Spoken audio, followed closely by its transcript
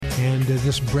And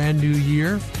this brand new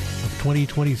year of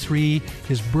 2023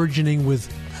 is burgeoning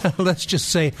with, let's just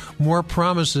say, more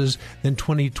promises than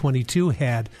 2022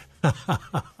 had.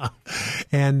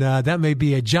 And that may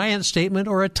be a giant statement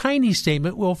or a tiny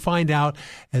statement. We'll find out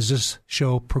as this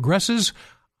show progresses.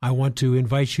 I want to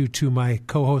invite you to my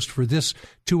co-host for this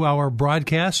 2-hour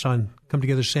broadcast on Come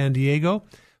Together San Diego,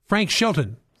 Frank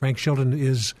Shelton. Frank Shelton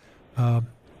is a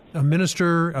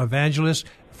minister, evangelist.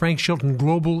 Frank Shelton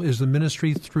Global is the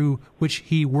ministry through which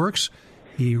he works.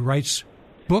 He writes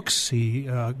books. He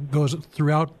goes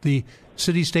throughout the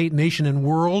city, state, nation, and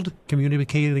world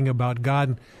communicating about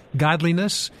God,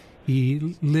 godliness.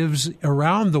 He lives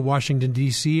around the Washington,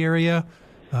 D.C. area.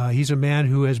 He's a man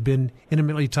who has been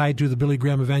intimately tied to the Billy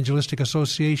Graham Evangelistic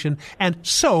Association and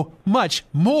so much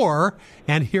more.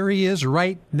 And here he is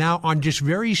right now on this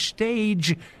very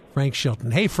stage, Frank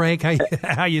Shelton. Hey, Frank,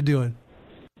 how you doing?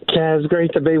 Kaz,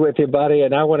 great to be with you, buddy.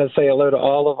 And I want to say hello to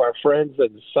all of our friends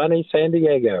in sunny San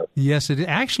Diego. Yes, it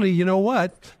actually, you know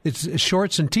what? It's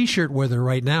shorts and T-shirt weather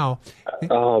right now.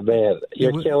 Oh, man,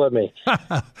 you're killing me.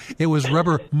 It was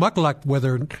rubber muckluck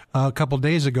weather a couple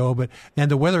days ago, and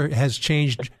the weather has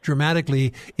changed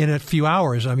dramatically in a few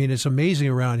hours. I mean, it's amazing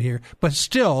around here. But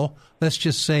still, let's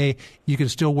just say you can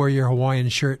still wear your Hawaiian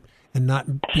shirt and not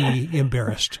be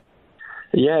embarrassed.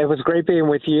 Yeah, it was great being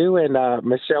with you and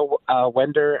Michelle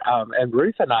Wender and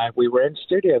Ruth and I. We were in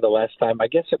studio the last time. I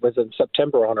guess it was in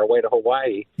September on our way to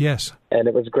Hawaii. Yes. And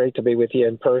it was great to be with you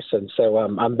in person. So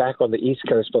I'm back on the East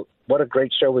Coast, but what a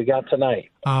great show we got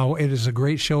tonight. Oh, it is a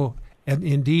great show. And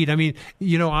indeed. I mean,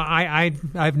 you know,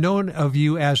 I've known of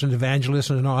you as an evangelist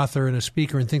and an author and a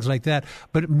speaker and things like that.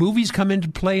 But movies come into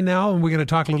play now, and we're going to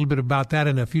talk a little bit about that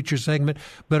in a future segment.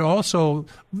 But also,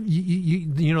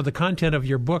 you know, the content of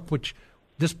your book, which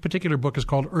this particular book is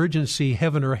called Urgency,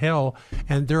 Heaven or Hell,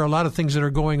 and there are a lot of things that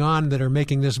are going on that are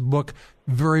making this book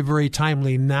very, very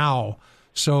timely now.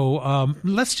 So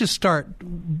let's just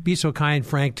start. Be so kind,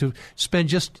 Frank, to spend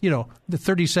just, you know, the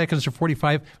 30 seconds or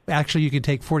 45. Actually, you can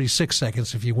take 46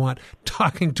 seconds if you want,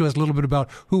 talking to us a little bit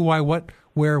about who, why, what,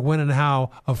 where, when, and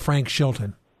how of Frank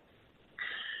Shelton.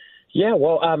 Yeah,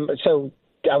 well, so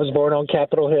I was born on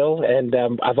Capitol Hill, and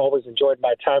I've always enjoyed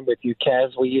my time with you,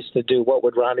 Kaz. We used to do What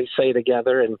Would Ronnie Say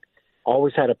together, and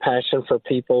always had a passion for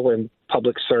people and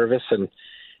public service. And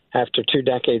after 2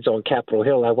 decades on Capitol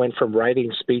Hill, I went from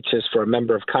writing speeches for a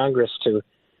member of Congress to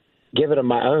giving them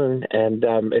my own, and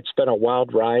it's been a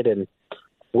wild ride. And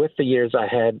with the years I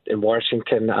had in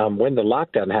Washington, when the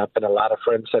lockdown happened, a lot of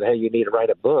friends said, hey, you need to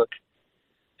write a book.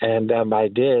 And I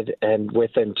did, and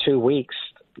within 2 weeks,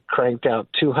 cranked out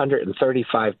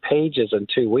 235 pages in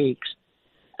 2 weeks,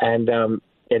 and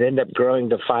it ended up growing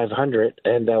to 500.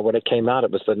 And when it came out,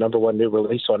 it was the #1 new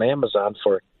release on Amazon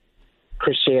for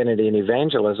Christianity and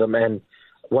evangelism. And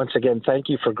once again, thank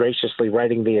you for graciously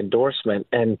writing the endorsement.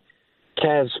 And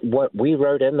Kaz, what we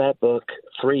wrote in that book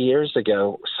 3 years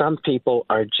ago, some people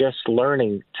are just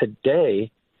learning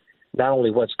today not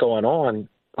only what's going on,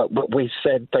 but what we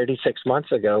said 36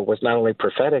 months ago was not only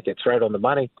prophetic, it's right on the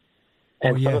money.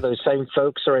 And some of those same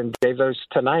folks are in Davos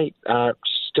tonight,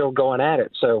 still going at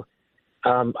it. So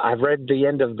I've read the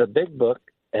end of the big book,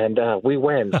 and we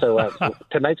win. So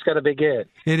tonight's going to be good.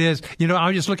 It is. You know, I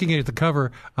was just looking at the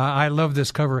cover. I love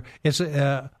this cover. It's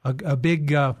a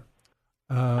big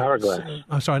hourglass.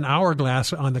 I'm sorry, an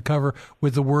hourglass on the cover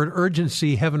with the word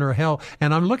urgency, heaven or hell.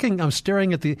 And I'm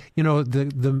staring at the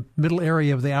middle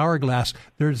area of the hourglass.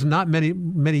 There's not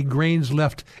many grains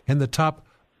left in the top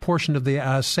portion of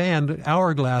the sand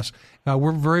hourglass.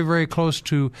 We're very, very close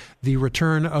to the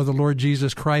return of the Lord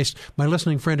Jesus Christ. My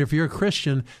listening friend, if you're a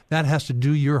Christian, that has to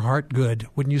do your heart good.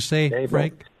 Wouldn't you say, Amen.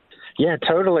 Frank? Yeah,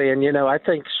 totally. And, you know, I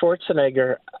think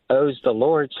Schwarzenegger owes the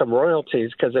Lord some royalties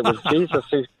because it was Jesus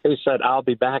who said, I'll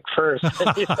be back first.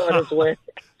 And he's on his way.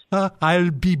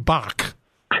 I'll be back.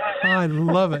 I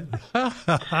love it.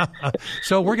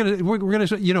 So we're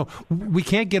gonna you know, we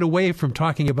can't get away from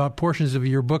talking about portions of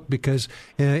your book because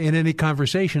in any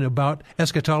conversation about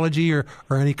eschatology or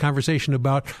any conversation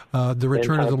about the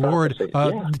return of the Lord,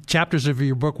 chapters of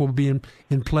your book will be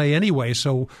in play anyway.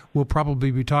 So we'll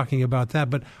probably be talking about that.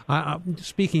 But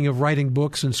speaking of writing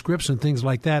books and scripts and things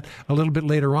like that, a little bit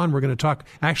later on, we're going to talk.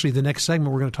 Actually, the next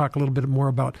segment, we're going to talk a little bit more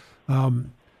about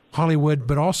Hollywood,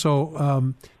 but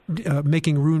also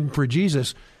making room for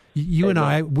Jesus. You and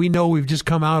I, we know we've just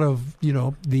come out of, you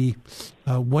know, the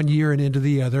 1 year and into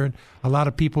the other. And a lot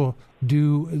of people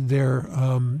do their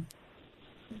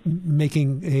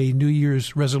making a New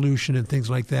Year's resolution and things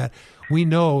like that. We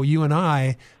know, you and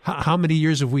I, how many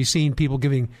years have we seen people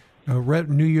giving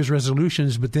New Year's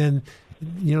resolutions, but then,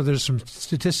 you know, there's some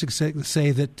statistics that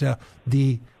say that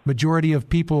the majority of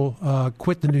people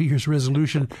quit the New Year's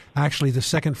resolution actually the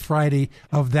second Friday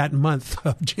of that month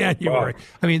of January. Wow.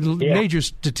 I mean, major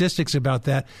statistics about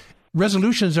that.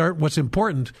 Resolutions aren't what's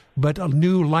important, but a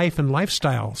new life and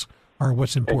lifestyles are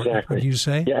what's important. Exactly. Would you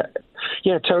say?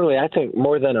 Yeah, totally. I think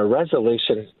more than a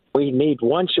resolution, we need,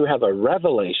 once you have a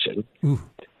revelation,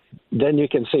 then you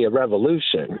can see a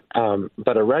revolution.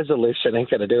 But a resolution ain't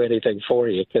going to do anything for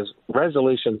you, because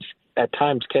resolutions at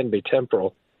times can be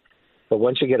temporal. But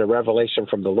once you get a revelation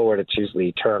from the Lord, it's usually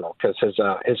eternal, because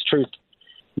his truth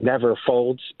never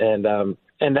folds. And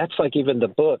that's like even the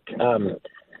book,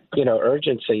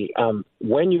 Urgency.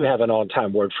 When you have an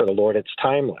on-time word for the Lord, it's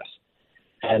timeless.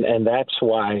 And that's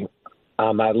why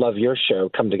I love your show,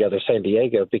 Come Together San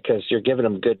Diego, because you're giving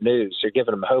them good news. You're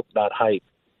giving them hope, not hype.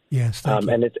 Yes, thank you.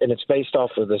 And it's based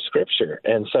off of the Scripture.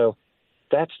 And so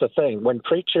that's the thing. When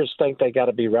preachers think they got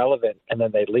to be relevant and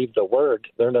then they leave the Word,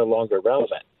 they're no longer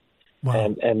relevant.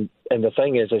 Wow. And the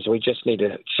thing is we just need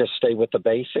to just stay with the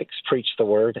basics, preach the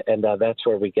Word, and that's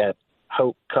where we get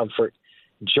hope, comfort,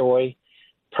 joy,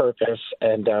 purpose.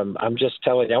 And I'm just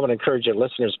telling you, I want to encourage your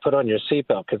listeners, put on your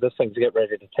seatbelt, because this thing's getting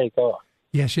ready to take off.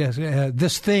 Yes.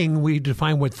 This thing, we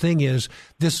define what thing is.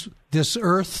 This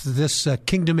earth, this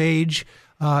kingdom age,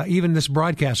 even this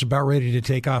broadcast is about ready to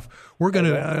take off. We're going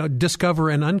to discover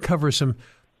and uncover some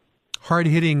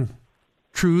hard-hitting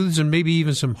truths, and maybe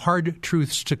even some hard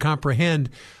truths to comprehend.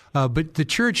 But the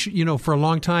church, for a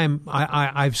long time,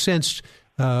 I've sensed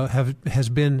has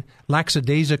been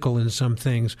lackadaisical in some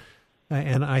things.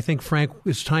 And I think, Frank,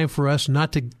 it's time for us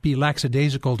not to be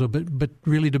lackadaisical, but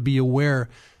really to be aware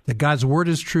that God's Word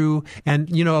is true. And,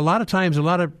 a lot of times, a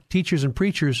lot of teachers and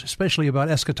preachers, especially about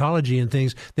eschatology and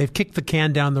things, they've kicked the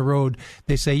can down the road.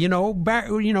 They say,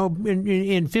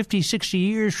 in 50, 60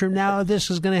 years from now,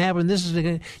 this is going to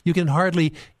happen. You can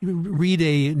hardly read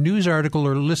a news article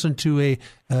or listen to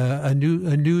a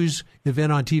news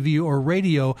event on TV or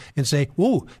radio and say,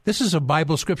 "Whoa, this is a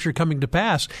Bible scripture coming to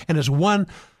pass," and it's one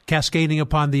cascading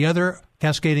upon the other.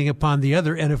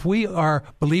 And if we are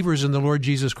believers in the Lord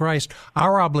Jesus Christ,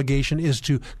 our obligation is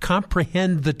to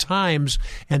comprehend the times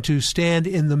and to stand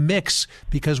in the mix,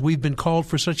 because we've been called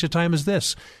for such a time as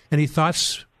this. Any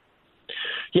thoughts?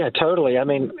 Yeah, totally. I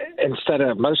mean, instead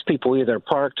of most people either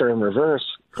parked or in reverse,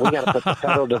 we got to put the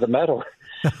pedal to the metal,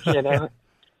 And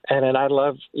then I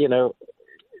love,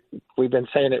 we've been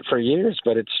saying it for years,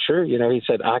 but it's true. He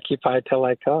said, "Occupy till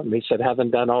I come." He said,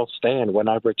 "Having done all, stand. When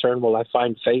I return, will I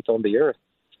find faith on the earth?"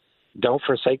 Don't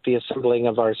forsake the assembling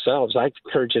of ourselves. I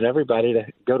encourage everybody to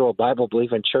go to a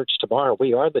Bible-believing church tomorrow.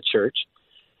 We are the church.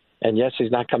 And yes,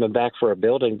 he's not coming back for a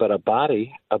building, but a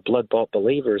body of blood-bought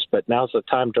believers. But now's the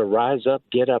time to rise up,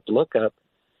 get up, look up,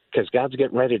 because God's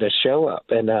getting ready to show up.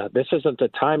 And this isn't the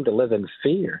time to live in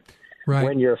fear. Right.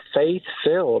 When you're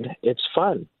faith-filled, it's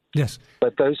fun. Yes.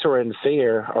 But those who are in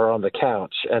fear are on the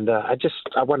couch. And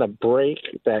I want to break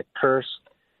that curse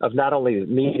of not only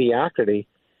mediocrity,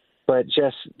 but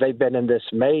just they've been in this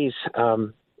maze,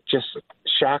 just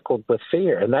shackled with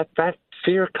fear. And that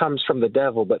fear comes from the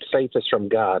devil, but faith is from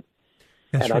God.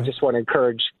 That's and right. I just want to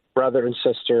encourage brother and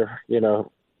sister,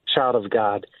 child of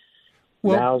God,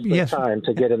 now's the time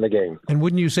to get in the game. And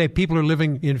wouldn't you say people are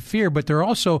living in fear, but there are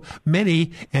also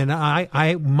many, and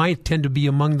I might tend to be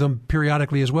among them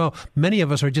periodically as well, many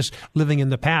of us are just living in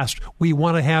the past. We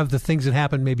want to have the things that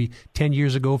happened maybe 10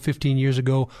 years ago, 15 years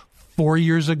ago, 4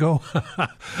 years ago.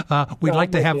 We'd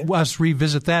like to have us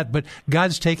revisit that, but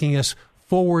God's taking us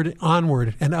forward,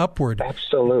 onward, and upward.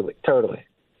 Absolutely, totally.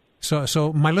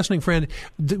 So my listening friend,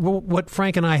 what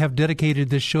Frank and I have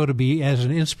dedicated this show to be as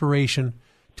an inspiration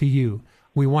to you.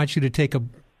 We want you to take a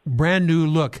brand new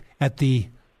look at the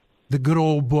good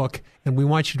old book, and we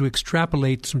want you to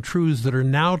extrapolate some truths that are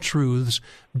now truths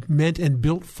meant and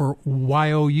built for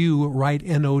YOU, right?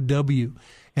 NOW.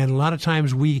 And a lot of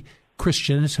times we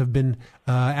Christians have been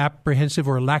apprehensive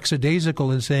or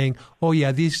lackadaisical in saying, "Oh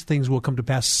yeah, these things will come to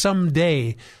pass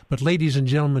someday." But ladies and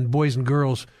gentlemen, boys and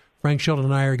girls, Frank Shelton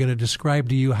and I are going to describe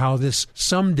to you how this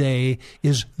someday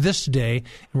is this day,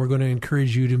 and we're going to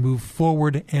encourage you to move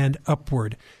forward and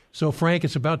upward. So, Frank,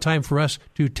 it's about time for us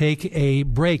to take a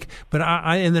break. But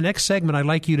in the next segment, I'd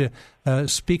like you to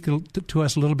speak to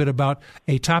us a little bit about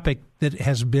a topic that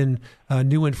has been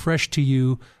new and fresh to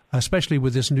you, especially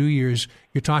with this New Year's.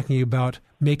 You're talking about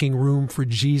making room for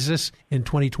Jesus in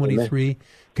 2023. Amen.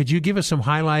 Could you give us some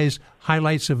highlights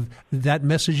of that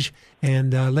message?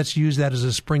 And let's use that as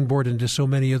a springboard into so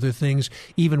many other things.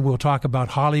 Even we'll talk about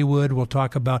Hollywood. We'll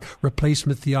talk about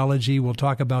replacement theology. We'll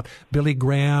talk about Billy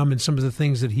Graham and some of the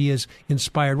things that he has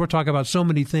inspired. We'll talk about so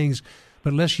many things.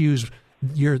 But let's use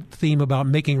your theme about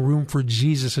making room for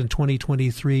Jesus in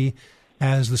 2023.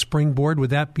 as the springboard.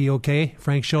 Would that be okay,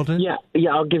 Frank Shelton? Yeah,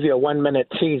 I'll give you a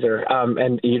 1-minute teaser,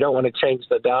 and you don't want to change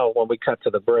the dial when we cut to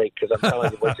the break, because I'm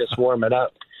telling you, we're just warming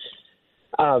up.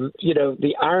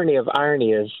 The irony of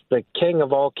irony is the King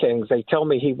of all kings, they tell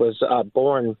me he was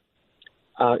born,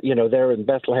 there in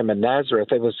Bethlehem and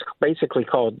Nazareth. It was basically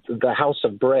called the House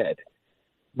of Bread.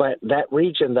 But that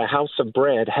region, the House of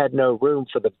Bread, had no room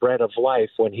for the bread of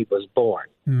life when he was born.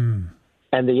 Mm.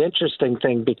 And the interesting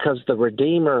thing, because the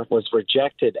Redeemer was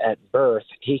rejected at birth,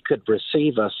 he could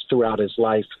receive us throughout his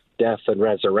life, death, and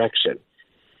resurrection.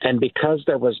 And because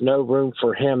there was no room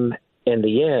for him in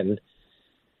the inn,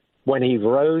 when he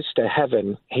rose to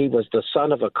heaven, he was the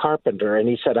son of a carpenter, and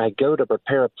he said, I go to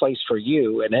prepare a place for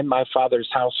you, and in my Father's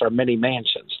house are many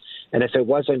mansions. And if it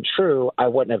wasn't true, I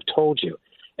wouldn't have told you.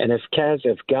 And if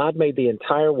God made the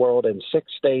entire world in 6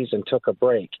 days and took a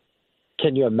break,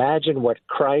 can you imagine what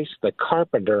Christ, the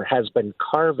carpenter, has been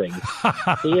carving?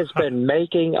 He has been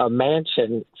making a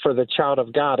mansion for the child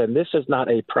of God, and this is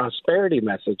not a prosperity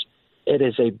message. It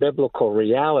is a biblical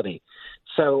reality.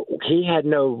 So he had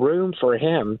no room for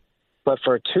him, but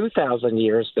for 2,000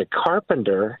 years, the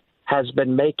carpenter has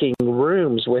been making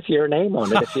rooms with your name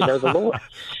on it, if you know the Lord.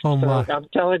 Oh, my. So I'm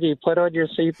telling you, put on your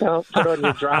seatbelt, put on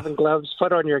your driving gloves,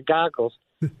 put on your goggles,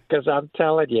 because I'm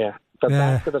telling you, the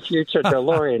Back to the Future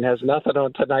DeLorean has nothing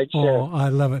on tonight's show. Oh, I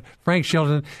love it. Frank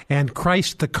Shelton and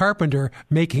Christ the Carpenter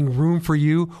making room for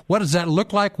you. What does that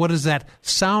look like? What does that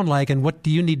sound like? And what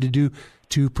do you need to do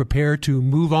to prepare to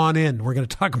move on in? We're going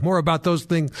to talk more about those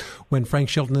things when Frank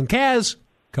Shelton and Kaz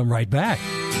come right back.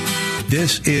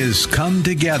 This is Come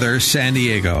Together San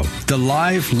Diego, the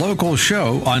live local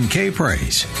show on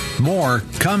KPRAISE. More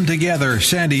Come Together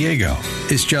San Diego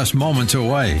is just moments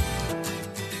away.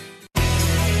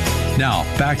 Now,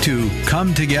 back to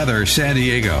Come Together San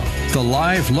Diego, the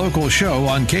live local show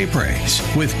on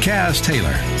KPRAISE with Kaz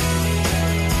Taylor.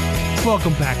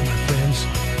 Welcome back, my friends.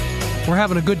 We're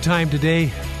having a good time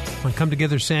today on Come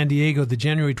Together San Diego, the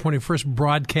January 21st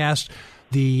broadcast.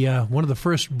 One of the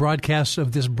first broadcasts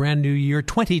of this brand new year,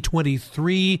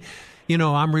 2023.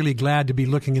 I'm really glad to be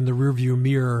looking in the rearview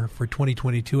mirror for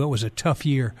 2022. It was a tough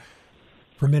year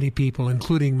for many people,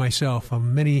 including myself.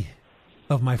 Many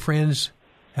of my friends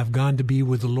have gone to be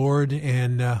with the Lord,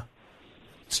 and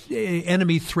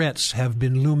enemy threats have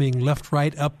been looming left,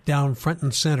 right, up, down, front,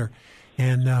 and center.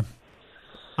 And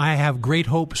I have great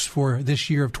hopes for this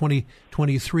year of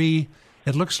 2023.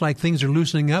 It looks like things are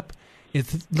loosening up.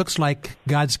 It looks like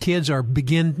God's kids are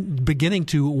beginning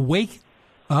to wake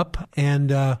up,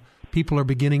 and people are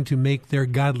beginning to make their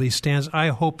godly stands. I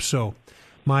hope so.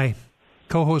 My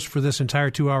co-host for this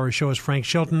entire 2-hour show is Frank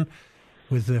Shelton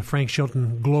with Frank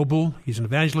Shelton Global. He's an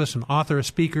evangelist, an author, a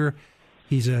speaker.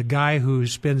 He's a guy who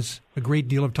spends a great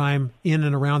deal of time in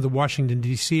and around the Washington,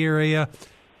 D.C. area.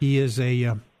 He is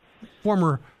a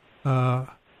former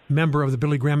member of the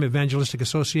Billy Graham Evangelistic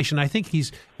Association. I think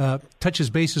he's touches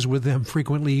bases with them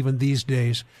frequently even these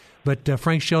days. But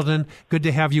Frank Shelton, good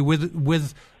to have you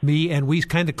with me. And we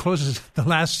kind of closes the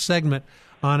last segment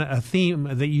on a theme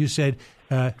that you said,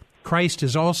 Christ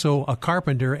is also a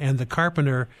carpenter, and the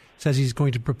carpenter says he's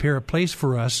going to prepare a place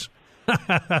for us.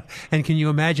 And can you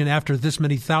imagine, after this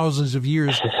many thousands of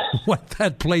years, what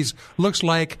that place looks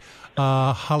like?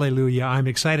 Hallelujah. I'm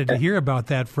excited to hear about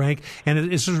that, Frank.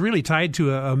 And this is really tied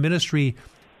to a ministry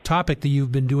topic that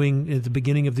you've been doing at the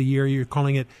beginning of the year. You're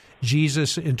calling it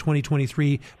Jesus in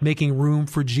 2023, Making Room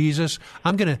for Jesus.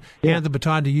 I'm going to hand the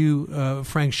baton to you,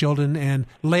 Frank Shelton, and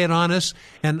lay it on us.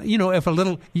 And, if a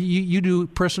little, you do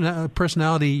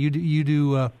personality, you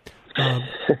do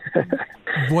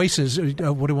voices.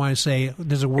 What do I want to say?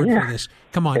 There's a word for this.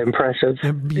 Come on. Impressions.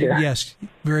 Yes.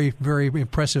 Very, very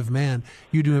impressive man.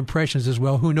 You do impressions as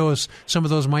well. Who knows? Some of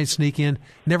those might sneak in.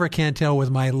 Never can tell with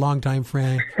my longtime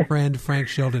friend Frank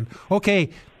Shelton.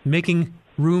 Okay. Making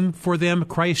room for them.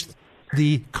 Christ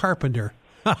the carpenter.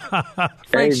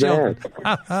 Frank Shelton.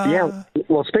 Yeah.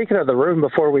 Well, speaking of the room,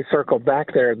 before we circle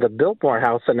back there, the Biltmore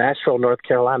House in Asheville, North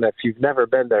Carolina, if you've never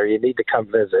been there, you need to come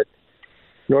visit.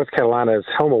 North Carolina is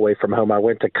home away from home. I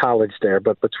went to college there,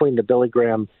 but between the Billy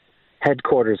Graham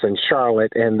headquarters in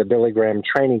Charlotte and the Billy Graham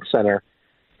Training Center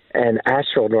in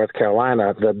Asheville, North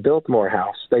Carolina, the Biltmore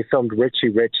House, they filmed Richie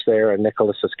Rich there and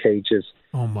Nicolas Cage's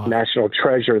National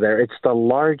Treasure there. It's the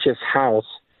largest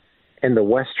house in the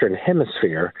Western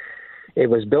Hemisphere. It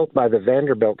was built by the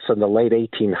Vanderbilts in the late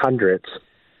 1800s,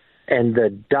 and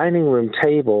the dining room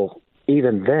table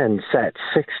even then sat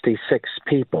 66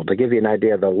 people, to give you an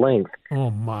idea of the length. Oh,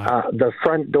 my. The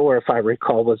front door, if I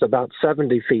recall, was about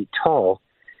 70 feet tall,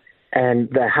 and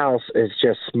the house is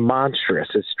just monstrous.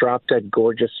 It's drop-dead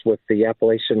gorgeous with the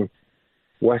Appalachian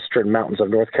western mountains of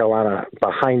North Carolina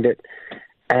behind it.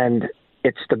 And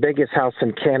it's the biggest house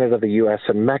in Canada, the U.S.,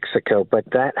 and Mexico, but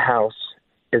that house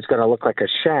is going to look like a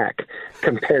shack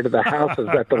compared to the houses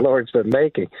that the Lord's been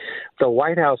making. The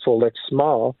White House will look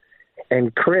small,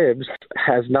 and Cribs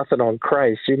has nothing on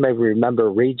Christ. You may remember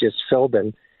Regis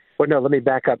Philbin. Well, no, let me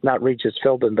back up. Not Regis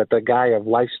Philbin, but the guy of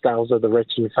Lifestyles of the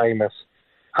Rich and Famous.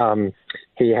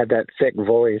 He had that thick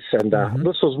voice, and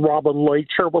this is Robin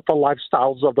Leacher with the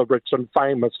Lifestyles of the Rich and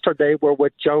Famous. Today we're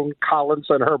with Joan Collins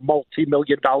and her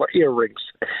multi-million-dollar earrings.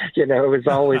 You know, it was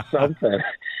always something.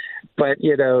 But,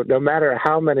 you know, no matter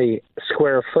how many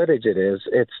square footage it is,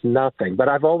 it's nothing. But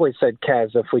I've always said,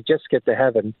 Kaz, if we just get to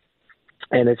heaven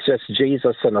and it's just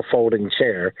Jesus in a folding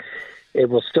chair, it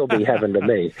will still be heaven to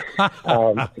me.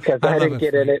 Because I didn't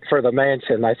get in it for the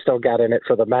mansion. I still got in it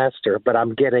for the master, but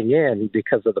I'm getting in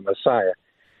because of the Messiah.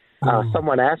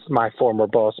 Someone asked my former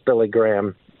boss, Billy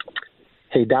Graham.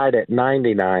 He died at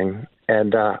 99,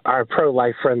 and our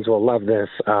pro-life friends will love this.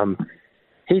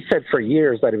 He said for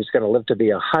years that he was going to live to be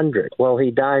 100. Well,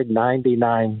 he died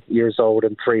 99 years old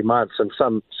in 3 months, and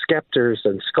some skepters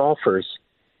and scoffers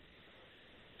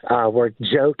were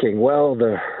joking, well,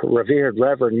 the revered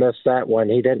Reverend missed that one.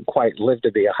 He didn't quite live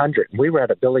to be 100. We were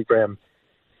at a Billy Graham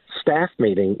staff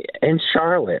meeting in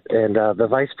Charlotte, and the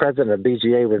vice president of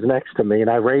BGA was next to me, and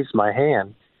I raised my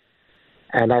hand.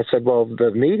 And I said, well,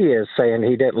 the media is saying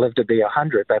he didn't live to be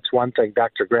 100. That's one thing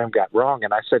Dr. Graham got wrong.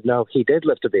 And I said, no, he did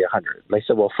live to be 100. And they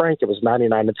said, well, Frank, it was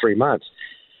 99 in 3 months.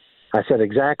 I said,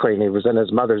 exactly. And he was in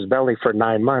his mother's belly for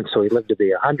 9 months, so he lived to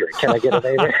be 100. Can I get an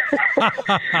amen?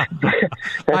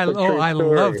 I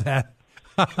love that.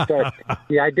 But,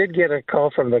 yeah, I did get a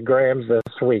call from the Grahams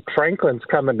this week. Franklin's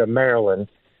coming to Maryland,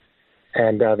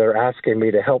 and they're asking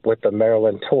me to help with the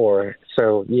Maryland tour.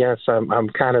 So, yes, I'm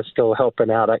kind of still helping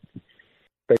out.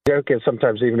 The joke is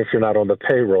sometimes even if you're not on the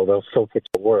payroll, they'll still put you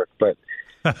to work. But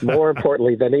more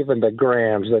importantly than even the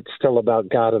Grahams, it's still about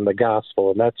God and the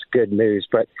gospel, and that's good news.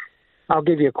 But I'll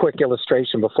give you a quick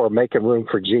illustration before making room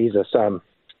for Jesus.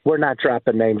 We're not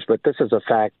dropping names, but this is a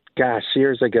fact. Gosh,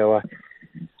 years ago,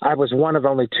 I was one of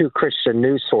only 2 Christian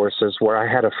news sources where I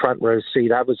had a front row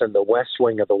seat. I was in the West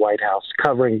Wing of the White House,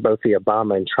 covering both the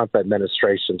Obama and Trump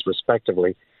administrations,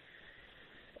 respectively.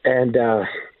 And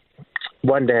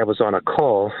one day I was on a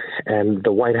call, and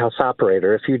the White House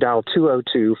operator, if you dial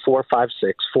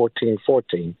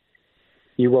 202-456-1414,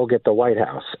 you will get the White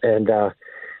House. And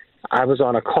I was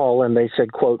on a call, and they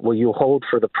said, quote, will you hold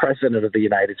for the President of the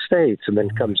United States? And then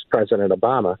comes President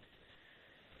Obama.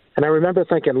 And I remember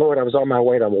thinking, Lord, I was on my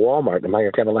way to Walmart. Am I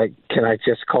kind of like, can I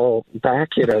just call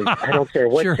back? You know, I don't care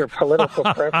what your political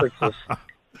preferences.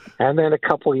 And then a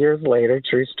couple years later,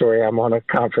 true story, I'm on a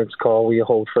conference call we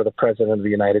hold for the President of the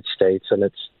United States, and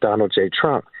it's Donald J.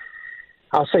 Trump.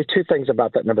 I'll say 2 things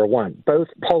about that. Number one, both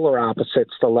polar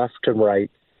opposites, the left and right.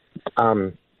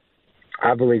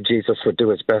 I believe Jesus would do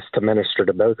his best to minister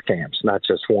to both camps, not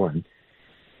just one.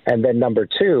 And then number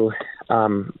 2,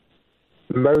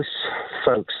 most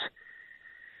folks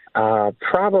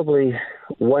probably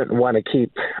wouldn't want to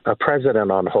keep a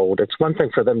president on hold. It's one thing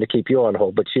for them to keep you on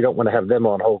hold, but you don't want to have them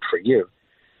on hold for you.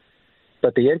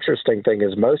 But the interesting thing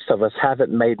is most of us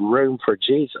haven't made room for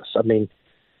Jesus. I mean,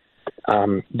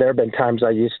 there have been times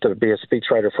I used to be a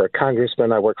speechwriter for a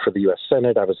congressman. I worked for the U.S.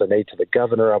 Senate. I was an aide to the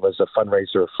governor. I was a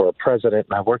fundraiser for a president,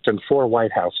 and I worked in 4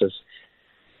 White Houses.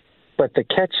 But the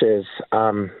catch is,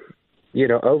 you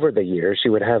know, over the years,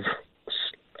 you would have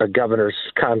a governor's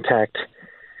contact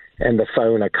and the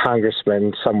phone, a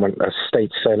congressman, someone, a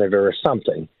state senator or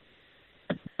something.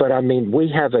 But, I mean, we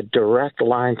have a direct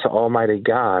line to Almighty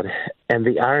God. And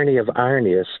the irony of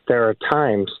irony is there are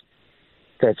times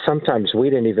that sometimes we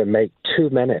didn't even make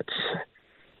 2 minutes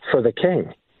for the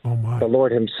King, the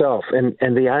Lord himself. And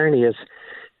the irony is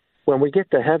when we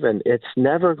get to heaven, it's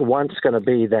never once going to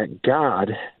be that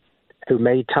God, who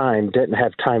made time, didn't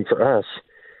have time for us.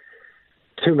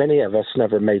 Too many of us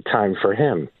never made time for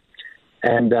him.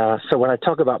 And so when I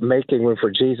talk about making room for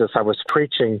Jesus, I was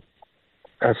preaching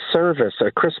a service,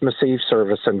 a Christmas Eve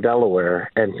service in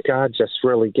Delaware, and God just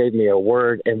really gave me a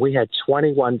word, and we had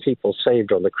 21 people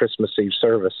saved on the Christmas Eve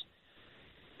service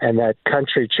and that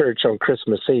country church on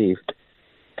Christmas Eve.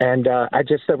 And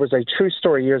there was a true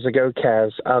story years ago,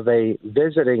 Kaz, of a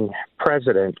visiting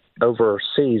president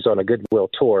overseas on a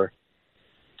goodwill tour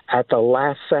at the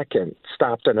last second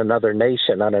stopped in another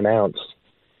nation unannounced.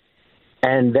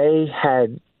 And they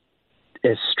had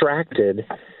extracted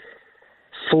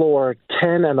floor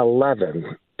 10 and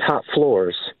 11, top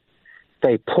floors.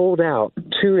 They pulled out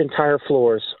 2 entire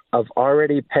floors of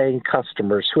already paying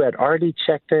customers who had already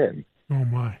checked in. Oh,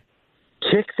 my.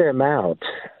 Kicked them out,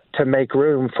 to make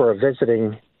room for a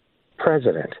visiting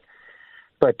president.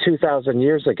 But 2,000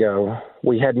 years ago,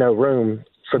 we had no room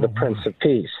for the Prince of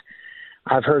Peace.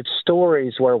 I've heard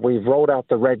stories where we've rolled out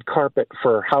the red carpet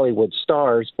for Hollywood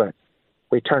stars, but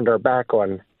we turned our back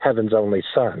on heaven's only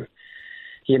son.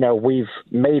 You know, we've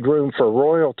made room for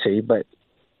royalty, but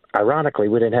ironically,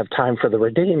 we didn't have time for the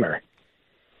Redeemer.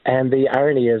 And the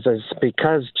irony is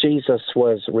because Jesus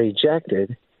was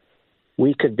rejected,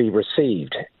 we could be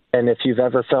received. And if you've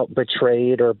ever felt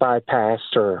betrayed or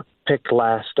bypassed or picked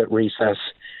last at recess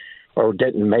or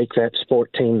didn't make that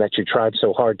sport team that you tried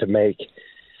so hard to make,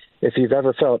 if you've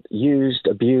ever felt used,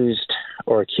 abused,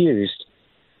 or accused,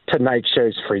 tonight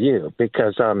show's for you,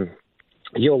 because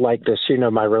you'll like this. You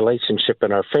know, my relationship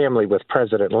in our family with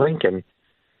President Lincoln,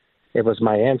 it was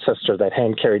my ancestor that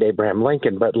hand-carried Abraham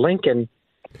Lincoln, but Lincoln...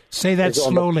 Say that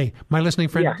slowly. My listening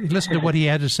friend, listen to what he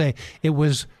had to say. It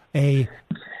was my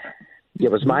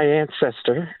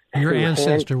ancestor. Your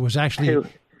ancestor was actually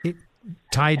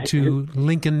tied to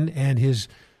Lincoln and his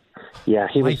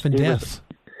life and death.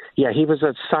 He was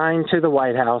assigned to the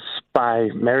White House by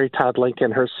Mary Todd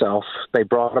Lincoln herself. They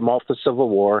brought him off the Civil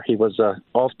War. He was a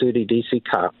off-duty D.C.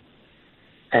 cop.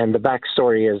 And the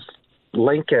backstory is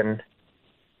Lincoln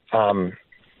signed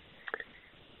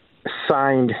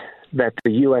that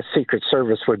the U.S. Secret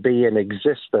Service would be in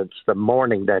existence the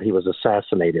morning that he was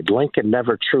assassinated. Lincoln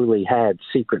never truly had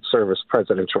Secret Service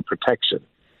presidential protection.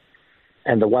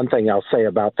 And the one thing I'll say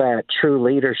about that, true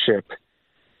leadership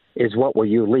is what will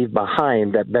you leave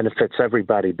behind that benefits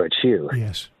everybody but you.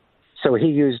 Yes. So he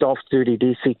used off-duty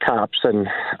D.C. cops and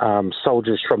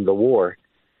soldiers from the war.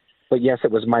 But yes,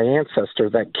 it was my ancestor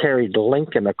that carried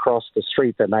Lincoln across the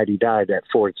street the night he died at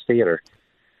Ford's Theater.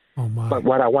 Oh my. But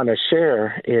what I want to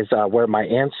share is where my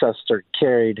ancestor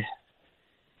carried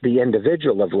the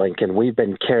individual of Lincoln, we've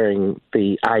been carrying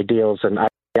the ideals and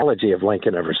ideology of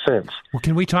Lincoln ever since. Well,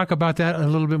 can we talk about that a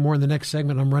little bit more in the next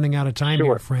segment? I'm running out of time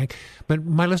here, Frank. But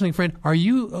my listening friend, are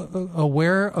you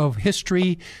aware of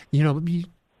history? You know,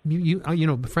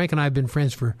 Frank and I have been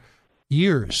friends for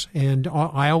years, and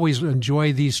I always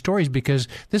enjoy these stories because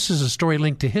this is a story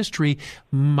linked to history.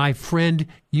 My friend,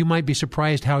 you might be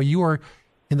surprised how you are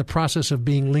in the process of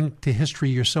being linked to history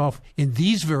yourself in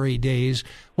these very days.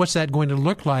 What's that going to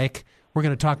look like? We're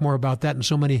going to talk more about that and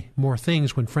so many more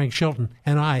things when Frank Shelton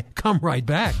and I come right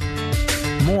back.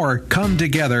 More Come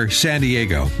Together San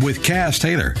Diego with Kaz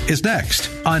Taylor is next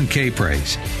on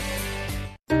KPRAISE.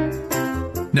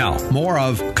 Now, more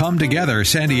of Come Together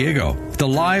San Diego, the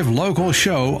live local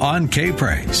show on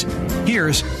KPRAISE.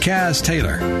 Here's Kaz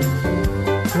Taylor.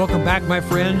 Welcome back, my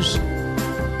friends.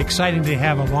 Exciting to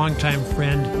have a longtime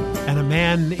friend and a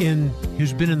man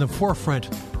who's been in the forefront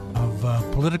of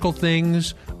political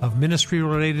things, of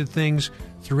ministry-related things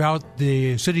throughout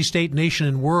the city, state, nation,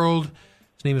 and world.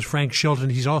 His name is Frank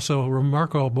Shelton. He's also a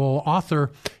remarkable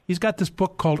author. He's got this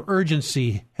book called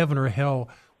Urgency, Heaven or Hell.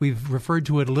 We've referred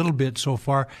to it a little bit so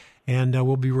far, and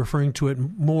we'll be referring to it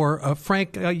more.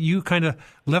 Frank, you kind of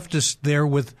left us there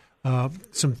with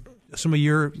some of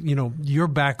your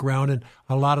background and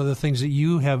a lot of the things that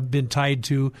you have been tied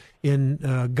to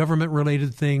in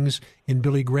government-related things, in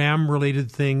Billy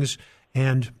Graham-related things,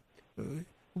 and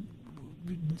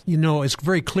it's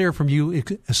very clear from you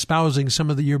espousing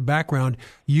some of your background.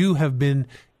 You have been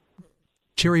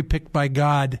cherry-picked by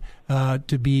God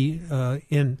to be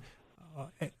in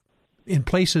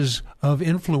places of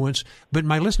influence. But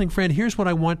my listening friend, here's what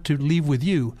I want to leave with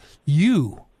you.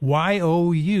 You,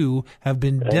 Y-O-U, have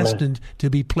been destined to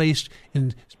be placed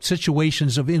in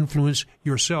situations of influence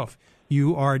yourself.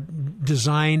 You are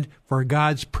designed for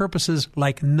God's purposes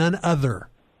like none other.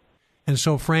 And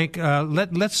so, Frank,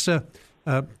 let's put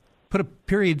a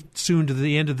period soon to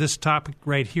the end of this topic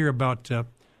right here about, the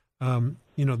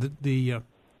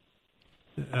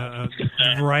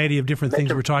variety of different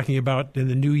things we're talking about in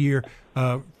the new year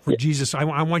for Jesus.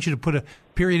 I want you to put a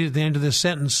period at the end of this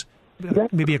sentence,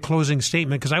 maybe a closing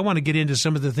statement, because I want to get into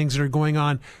some of the things that are going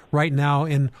on right now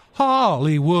in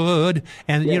Hollywood.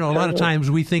 And, a lot of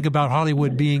times we think about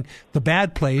Hollywood being the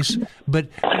bad place, but,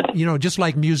 just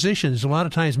like musicians, a lot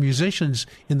of times musicians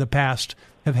in the past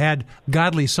have had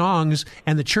godly songs,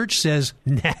 and the church says,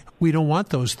 nah, we don't want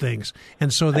those things.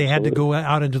 And so they had to go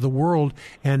out into the world,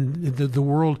 and the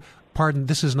world,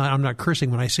 I'm not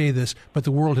cursing when I say this, but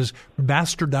the world has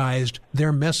bastardized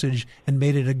their message and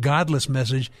made it a godless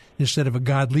message instead of a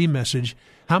godly message.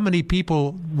 How many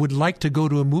people would like to go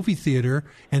to a movie theater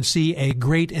and see a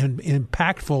great and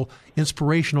impactful,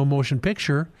 inspirational motion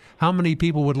picture? How many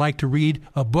people would like to read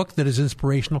a book that is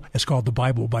inspirational? It's called the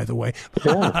Bible, by the way.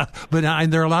 Yeah.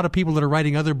 But there are a lot of people that are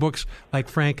writing other books like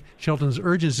Frank Shelton's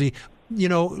Urgency.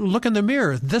 look in the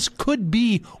mirror. This could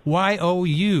be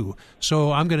YOU.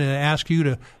 So I'm going to ask you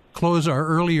to close our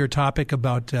earlier topic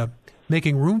about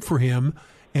making room for him,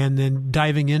 and then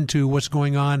diving into what's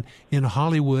going on in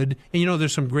Hollywood. And,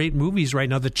 there's some great movies right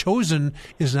now. The Chosen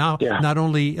is now not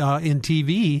only in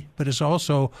TV, but it's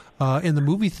also in the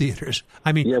movie theaters.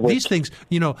 I mean, these things,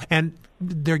 and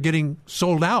they're getting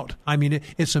sold out. I mean,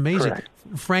 it's amazing. Correct.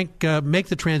 Frank, make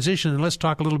the transition, and let's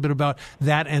talk a little bit about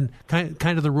that and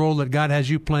kind of the role that God has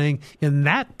you playing in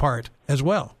that part as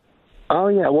well. Oh,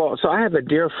 yeah. Well, so I have a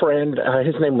dear friend.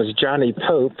 His name was Johnny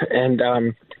Pope,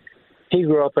 and he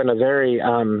grew up in a very,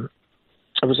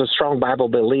 it was a strong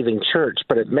Bible-believing church,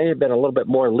 but it may have been a little bit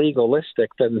more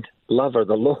legalistic than love of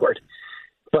the Lord.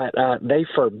 But they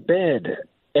forbid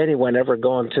anyone ever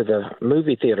going to the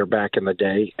movie theater back in the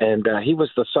day. And he was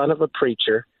the son of a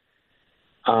preacher,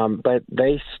 but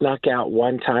they snuck out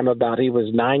one time he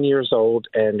was 9 years old,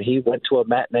 and he went to a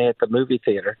matinee at the movie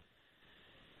theater.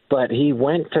 But he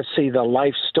went to see the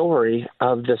life story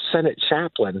of the Senate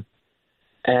chaplain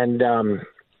and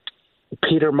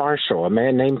Peter Marshall, a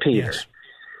man named Peter. Yes.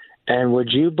 And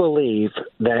would you believe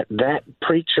that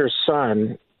preacher's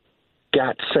son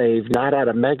got saved not at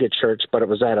a mega church, but it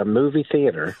was at a movie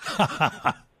theater?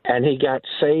 And he got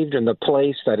saved in the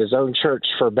place that his own church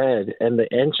forbade. And the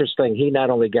interesting, he not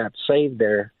only got saved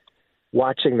there,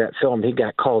 watching that film, he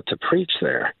got called to preach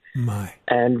there. My.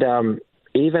 And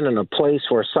even in a place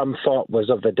where some thought was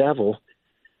of the devil,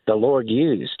 the Lord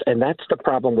used. And that's the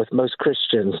problem with most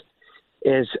Christians,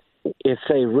 is if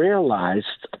they realized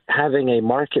having a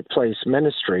marketplace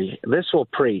ministry, this will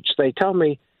preach. They tell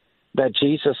me that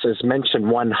Jesus is mentioned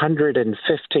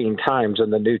 115 times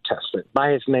in the New Testament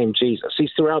by his name, Jesus.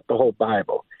 He's throughout the whole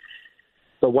Bible.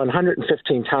 But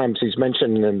 115 times he's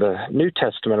mentioned in the New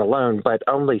Testament alone, but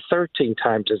only 13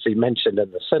 times is he mentioned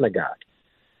in the synagogue.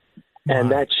 Wow.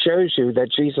 And that shows you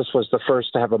that Jesus was the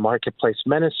first to have a marketplace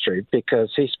ministry,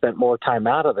 because he spent more time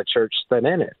out of the church than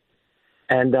in it.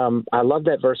 And I love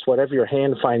that verse, whatever your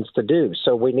hand finds to do.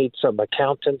 So we need some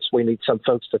accountants. We need some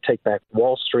folks to take back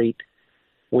Wall Street.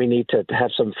 We need to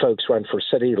have some folks run for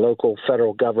city, local,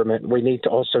 federal government. We need to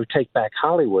also take back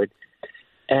Hollywood.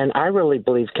 And I really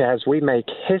believe, Kaz, we make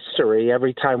history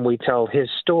every time we tell his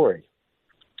story.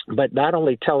 But not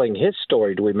only telling his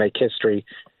story do we make history,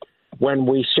 when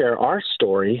we share our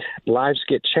story, lives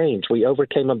get changed. We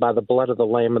overcame them by the blood of the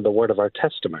Lamb and the word of our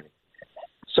testimony.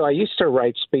 So I used to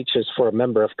write speeches for a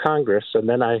member of Congress, and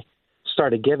then I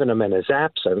started giving them in his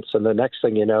absence. And the next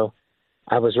thing you know,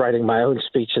 I was writing my own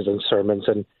speeches and sermons,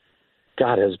 and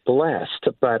God has blessed.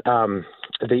 But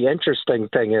the interesting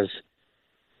thing is,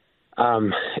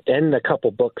 in the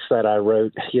couple books that I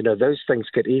wrote, those things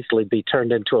could easily be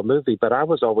turned into a movie. But I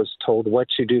was always told, what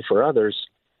you do for others,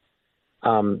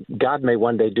 God may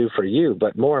one day do for you.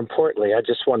 But more importantly, I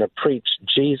just want to preach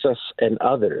Jesus and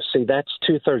others. See, that's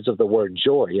 2/3 of the word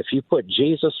joy. If you put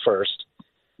Jesus first,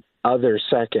 others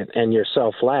second, and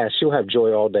yourself last, you'll have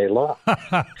joy all day long.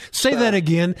 Say that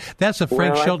again. That's a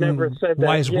Frank Shelton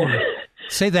wise word.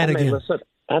 Say that again.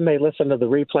 I may listen to the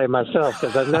replay myself,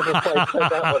 because I've never quite said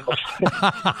that one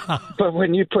before. But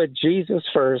when you put Jesus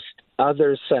first,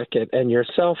 others second, and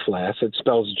yourself last, it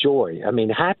spells joy. I mean,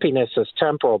 happiness is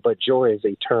temporal, but joy is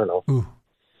eternal. Ooh.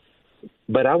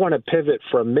 But I want to pivot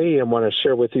from me and want to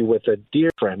share with you with a dear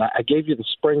friend. I gave you the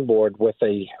springboard with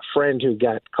a friend who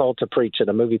got called to preach at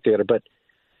a movie theater. But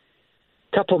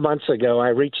a couple months ago, I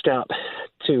reached out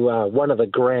to one of the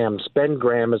Grahams. Ben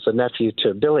Graham is a nephew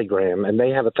to Billy Graham, and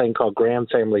they have a thing called Graham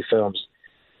Family Films.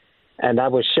 And I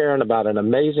was sharing about an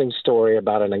amazing story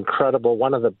about an incredible,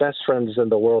 one of the best friends in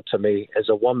the world to me is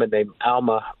a woman named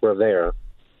Alma Rivera.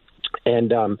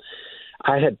 And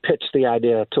I had pitched the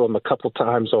idea to him a couple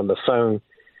times on the phone,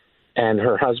 and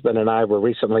her husband and I were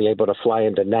recently able to fly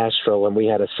into Nashville, and we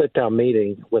had a sit-down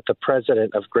meeting with the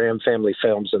president of Graham Family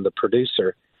Films and the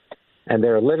producer. And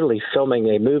they're literally filming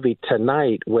a movie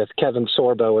tonight with Kevin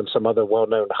Sorbo and some other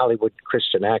well-known Hollywood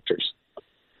Christian actors.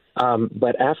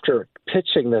 But after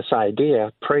pitching this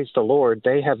idea, praise the Lord,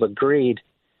 they have agreed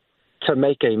to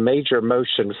make a major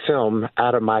motion film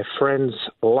out of my friend's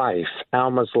life,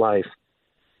 Alma's life.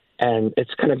 And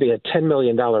it's going to be a $10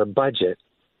 million budget.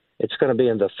 It's going to be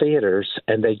in the theaters.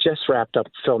 And they just wrapped up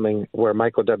filming where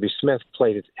Michael W. Smith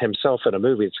played himself in a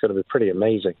movie. It's going to be pretty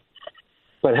amazing.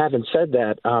 But having said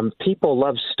that, people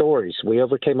love stories. We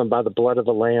overcame them by the blood of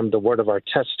the Lamb, the word of our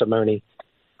testimony.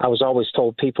 I was always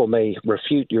told people may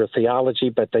refute your theology,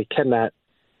 but they cannot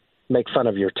make fun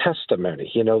of your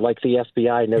testimony. Like the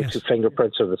FBI, no two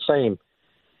fingerprints are the same.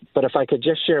 But if I could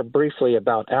just share briefly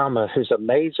about Alma, who's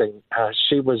amazing.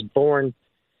 She was born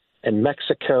in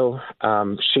Mexico.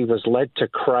 She was led to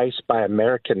Christ by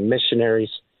American missionaries.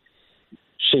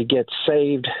 She gets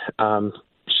saved.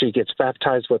 She gets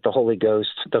baptized with the Holy Ghost.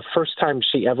 The first time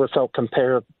she ever felt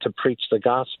compelled to preach the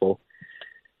gospel,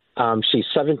 she's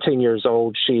 17 years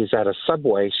old. She's at a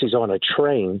subway. She's on a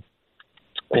train,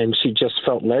 and she just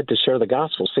felt led to share the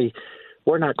gospel. See,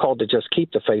 we're not called to just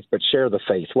keep the faith, but share the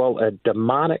faith. Well, a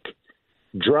demonic,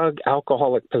 drug,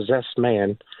 alcoholic, possessed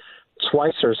man,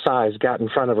 twice her size, got in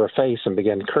front of her face and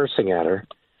began cursing at her.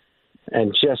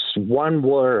 And just one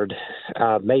word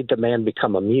made the man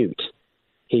become a mute.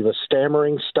 He was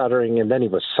stammering, stuttering, and then he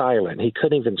was silent. He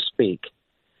couldn't even speak.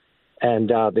 And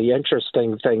the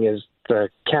interesting thing is the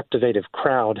captivated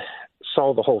crowd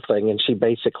saw the whole thing, and she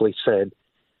basically said,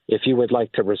 if you would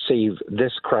like to receive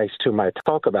this Christ whom I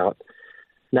talk about,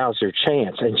 now's your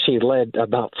chance. And she led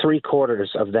about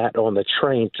 3/4 of that on the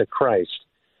train to Christ.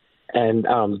 And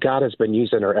God has been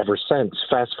using her ever since.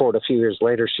 Fast forward a few years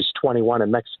later, she's 21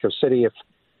 in Mexico City.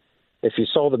 If you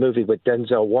saw the movie with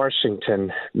Denzel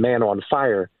Washington, Man on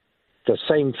Fire, the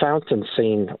same fountain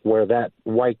scene where that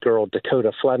white girl,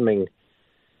 Dakota Fleming,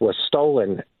 was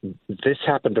stolen, this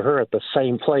happened to her at the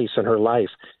same place in her life.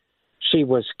 She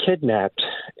was kidnapped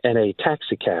in a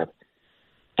taxi cab,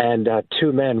 and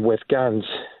 2 men with guns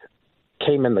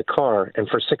came in the car and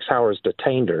for 6 hours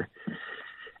detained her.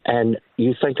 And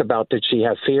you think about, did she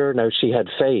have fear? No, she had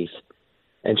faith.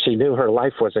 And she knew her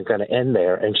life wasn't going to end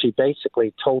there. And she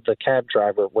basically told the cab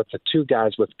driver with the 2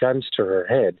 guys with guns to her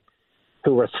head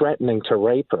who were threatening to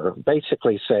rape her,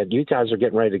 basically said, you guys are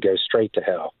getting ready to go straight to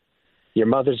hell. Your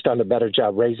mother's done a better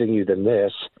job raising you than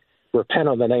this. Repent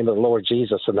on the name of the Lord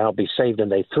Jesus and they'll be saved.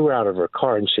 And they threw her out of her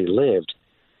car and she lived.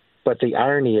 But the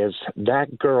irony is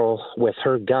that girl with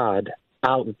her God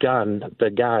outgunned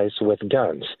the guys with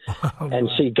guns. Oh, and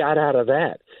she got out of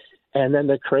that. And then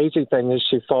the crazy thing is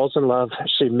she falls in love.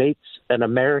 She meets an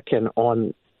American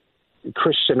on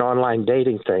Christian online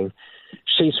dating thing.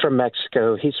 She's from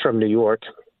Mexico. He's from New York.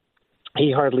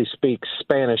 He hardly speaks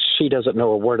Spanish. She doesn't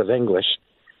know a word of English.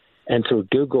 And through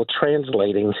Google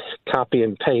translating, copy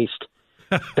and paste,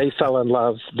 they fell in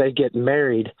love. They get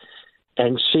married.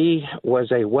 And she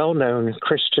was a well-known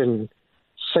Christian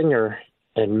singer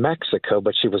in Mexico,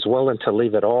 but she was willing to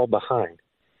leave it all behind.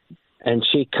 And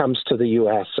she comes to the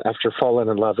U.S. after falling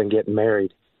in love and getting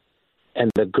married.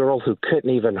 And the girl who couldn't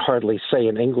even hardly say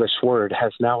an English word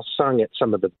has now sung at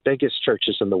some of the biggest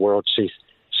churches in the world. She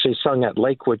sung at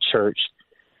Lakewood Church.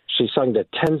 She sung to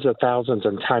tens of thousands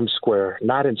in Times Square,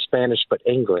 not in Spanish, but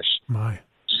English. My.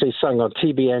 She sung on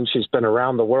TBN. She's been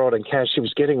around the world. And Cass, she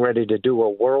was getting ready to do a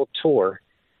world tour,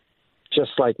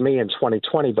 just like me in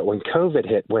 2020. But when COVID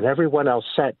hit, when everyone else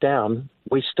sat down,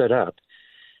 we stood up.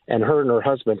 And her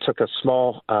husband took a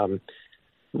small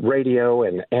radio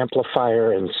and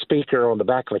amplifier and speaker on the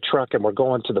back of a truck, and we're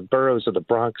going to the boroughs of the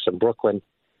Bronx and Brooklyn.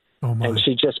 Oh my. And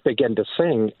she just began to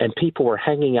sing, and people were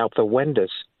hanging out the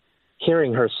windows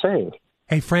hearing her sing.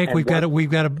 Hey Frank, we've got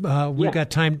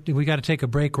time. We got to take a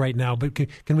break right now. But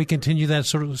can we continue that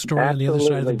sort of story Absolutely, on the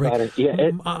other side of the break?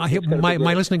 Yeah,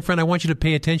 my listening friend, I want you to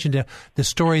pay attention to the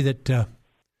story that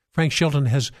Frank Shelton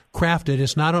has crafted.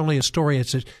 It's not only a story;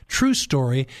 it's a true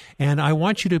story. And I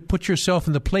want you to put yourself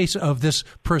in the place of this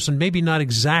person. Maybe not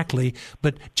exactly,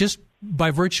 but just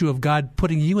by virtue of God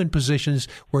putting you in positions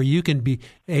where you can be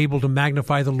able to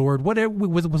magnify the Lord,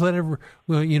 whatever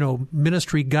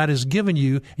ministry God has given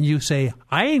you, and you say,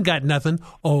 I ain't got nothing.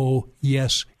 Oh,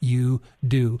 yes, you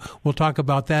do. We'll talk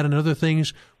about that and other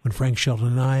things when Frank Shelton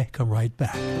and I come right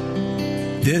back.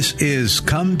 This is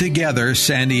Come Together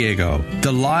San Diego,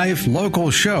 the live local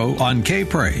show on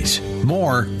KPRAISE.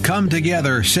 More Come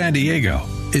Together San Diego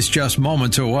is just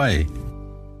moments away.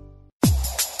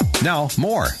 Now,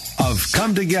 more of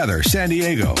Come Together San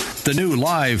Diego, the new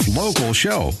live local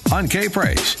show on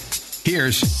KPRAISE.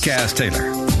 Here's Kaz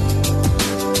Taylor.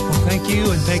 Well, thank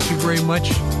you, and thank you very much.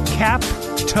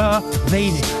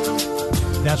 Captivating.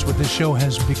 That's what this show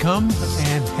has become,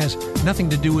 and has nothing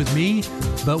to do with me,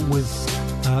 but with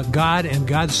God and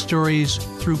God's stories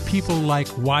through people like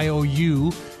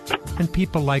YOU and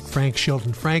people like Frank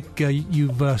Shelton. Frank,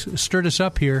 you've stirred us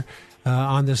up here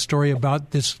on this story about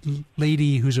this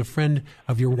lady who's a friend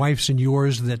of your wife's and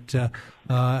yours that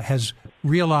has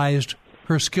realized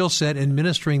her skill set in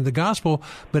ministering the gospel,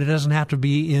 but it doesn't have to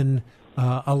be in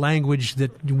a language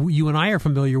that you and I are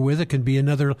familiar with. It can be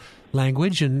another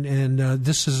language, and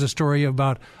this is a story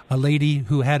about a lady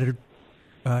who had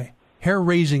a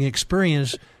hair-raising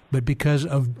experience but because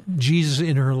of Jesus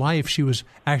in her life, she was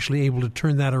actually able to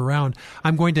turn that around.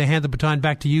 I'm going to hand the baton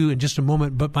back to you in just a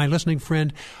moment, but my listening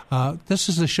friend, this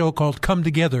is a show called Come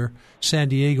Together San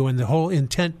Diego, and the whole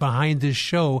intent behind this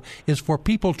show is for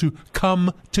people to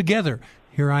come together.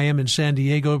 Here I am in San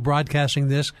Diego broadcasting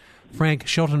this. Frank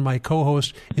Shelton, my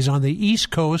co-host, is on the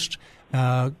East Coast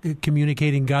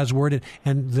communicating God's Word,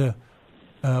 and the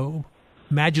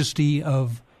majesty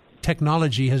of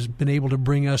technology has been able to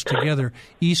bring us together,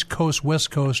 East Coast,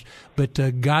 West Coast,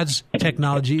 but God's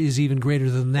technology is even greater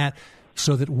than that,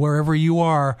 so that wherever you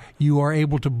are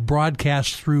able to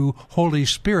broadcast through Holy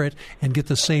Spirit and get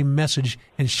the same message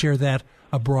and share that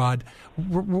abroad.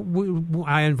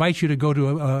 I invite you to go to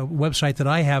a website that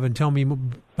I have and tell me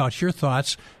about your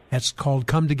thoughts. That's called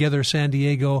Come Together San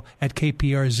Diego at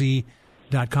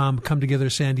KPRZ.com. Come Together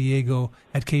San Diego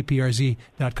at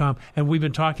KPRZ.com. And we've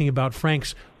been talking about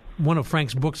one of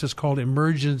Frank's books is called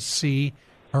Urgency,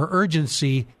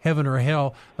 Heaven or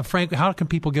Hell. Frank, how can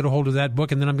people get a hold of that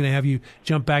book? And then I'm going to have you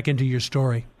jump back into your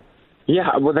story.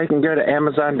 Yeah, well, they can go to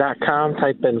Amazon.com,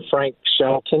 type in Frank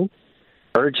Shelton,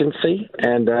 Urgency,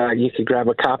 and you can grab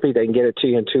a copy. They can get it to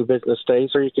you in 2 business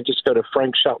days, or you can just go to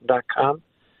frankshelton.com,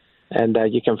 and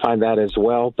you can find that as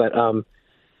well. But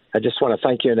I just want to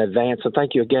thank you in advance, and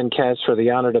thank you again, Kaz, for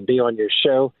the honor to be on your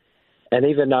show. And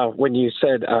even when you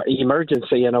said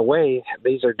emergency, in a way,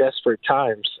 these are desperate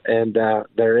times, and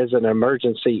there is an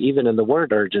emergency even in the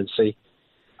word urgency.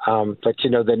 But,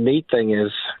 the neat thing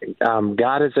is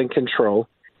God is in control.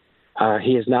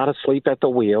 He is not asleep at the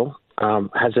wheel.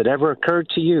 Has it ever occurred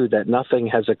to you that nothing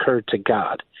has occurred to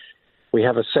God? We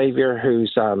have a Savior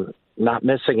who's not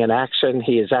missing in action.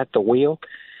 He is at the wheel.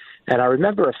 And I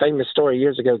remember a famous story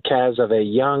years ago, Kaz, of a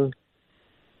young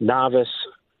novice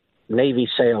Navy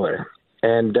sailor.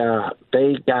 And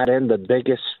they got in the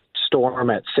biggest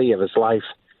storm at sea of his life.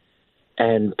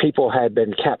 And people had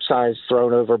been capsized,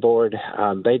 thrown overboard.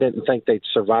 They didn't think they'd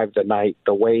survive the night.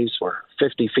 The waves were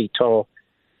 50 feet tall.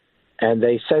 And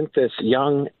they sent this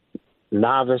young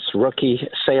novice rookie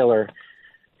sailor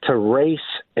to race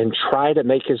and try to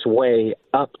make his way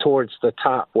up towards the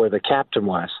top where the captain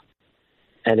was.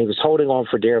 And he was holding on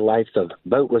for dear life. The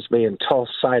boat was being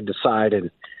tossed side to side,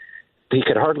 and he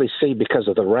could hardly see because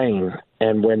of the rain.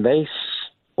 And when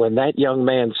that young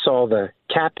man saw the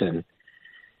captain,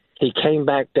 he came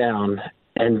back down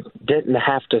and didn't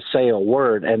have to say a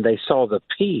word, and they saw the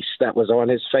peace that was on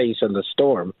his face in the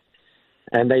storm.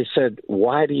 And they said,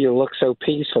 "Why do you look so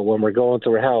peaceful when we're going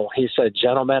through hell?" He said,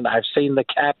 "Gentlemen, I've seen the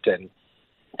captain,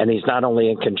 and he's not only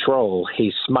in control,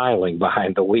 he's smiling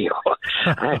behind the wheel."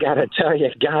 I got to tell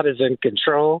you, God is in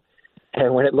control.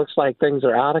 And when it looks like things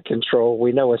are out of control,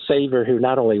 we know a Savior who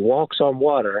not only walks on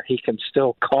water, he can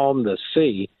still calm the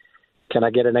sea. Can I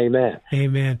get an amen?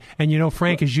 Amen. And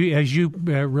Frank, as you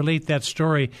relate that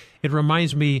story, it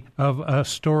reminds me of a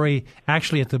story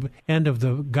actually at the end of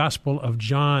the Gospel of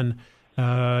John.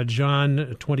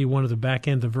 John 21 at the back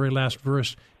end, the very last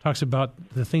verse, talks about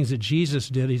the things that Jesus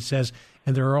did. He says,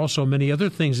 and there are also many other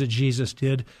things that Jesus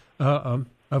did,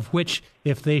 of which,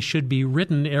 if they should be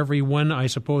written, every one, I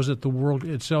suppose that the world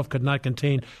itself could not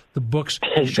contain the books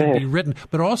that should be written,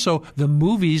 but also the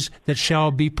movies that shall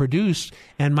be produced.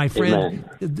 And my friend,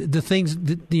 the things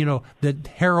that, the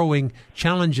harrowing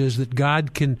challenges that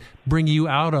God can bring you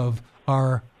out of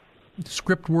are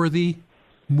script-worthy,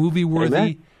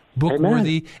 movie-worthy,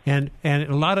 book-worthy, and a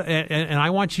lot of, and I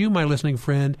want you, my listening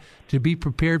friend, to be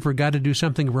prepared for God to do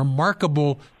something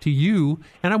remarkable to you.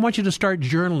 And I want you to start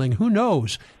journaling. Who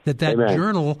knows that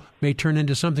journal may turn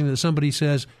into something that somebody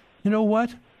says, "You know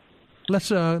what?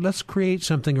 Let's create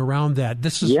something around that."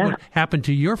 This is what happened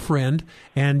to your friend,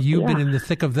 and you've been in the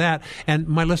thick of that. And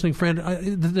my listening friend,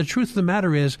 the truth of the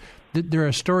matter is that there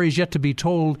are stories yet to be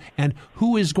told, and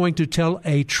who is going to tell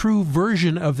a true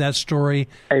version of that story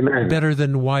better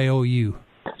than YOU?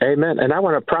 Amen. And I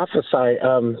want to prophesy,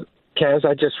 Kaz,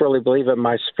 I just really believe in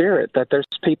my spirit that there's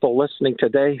people listening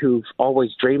today who've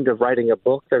always dreamed of writing a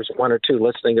book. There's 1 or 2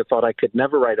 listening who thought I could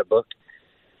never write a book.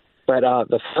 But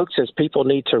the folks, as people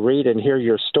need to read and hear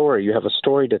your story, you have a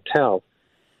story to tell.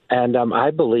 And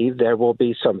I believe there will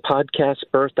be some podcasts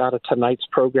birthed out of tonight's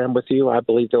program with you. I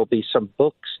believe there will be some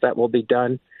books that will be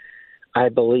done. I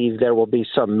believe there will be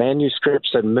some manuscripts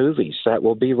and movies that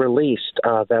will be released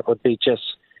that would be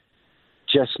just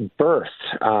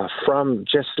birthed from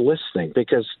just listening,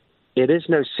 because it is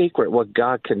no secret what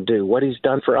God can do. What he's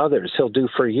done for others, he'll do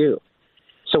for you.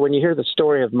 So when you hear the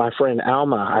story of my friend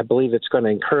Alma, I believe it's going to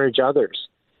encourage others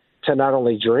to not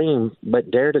only dream,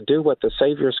 but dare to do what the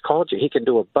Savior's called you. He can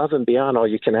do above and beyond all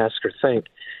you can ask or think.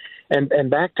 And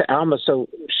back to Alma, so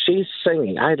she's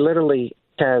singing. I literally,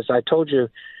 as I told you,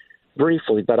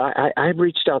 briefly, but I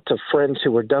reached out to friends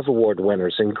who were Dove Award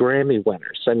winners and Grammy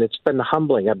winners, and it's been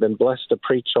humbling. I've been blessed to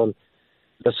preach on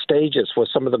the stages with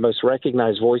some of the most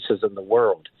recognized voices in the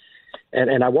world.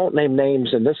 And I won't name names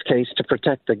in this case to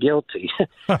protect the guilty,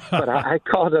 but I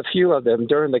called a few of them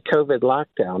during the COVID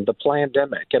lockdown, the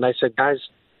pandemic, and I said, guys,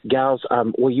 gals,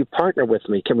 will you partner with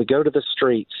me? Can we go to the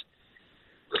streets?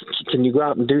 Can you go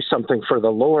out and do something for the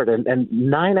Lord? And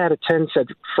 9 out of 10 said,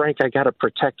 Frank, I got to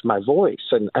protect my voice.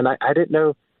 And I didn't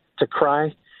know to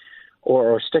cry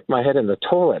or stick my head in the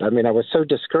toilet. I mean, I was so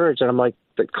discouraged. And I'm like,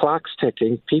 the clock's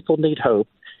ticking. People need hope.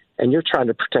 And you're trying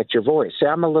to protect your voice. See,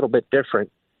 I'm a little bit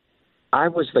different. I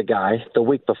was the guy the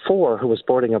week before who was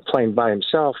boarding a plane by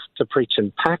himself to preach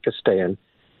in Pakistan,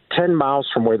 10 miles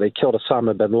from where they killed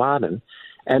Osama bin Laden.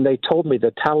 And they told me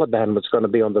the Taliban was going to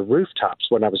be on the rooftops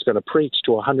when I was going to preach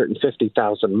to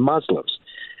 150,000 Muslims.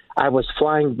 I was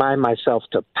flying by myself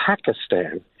to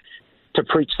Pakistan to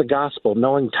preach the gospel,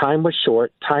 knowing time was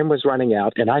short, time was running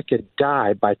out, and I could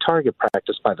die by target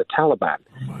practice by the Taliban.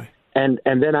 Oh, and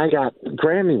then I got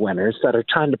Grammy winners that are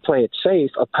trying to play it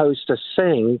safe, opposed to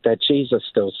saying that Jesus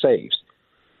still saves.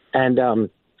 And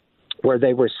where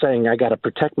they were saying, I got to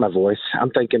protect my voice,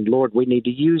 I'm thinking, Lord, we need to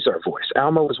use our voice.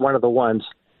 Alma was one of the ones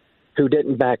who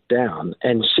didn't back down,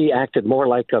 and she acted more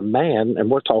like a man, and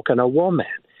we're talking a woman.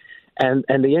 And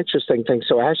the interesting thing,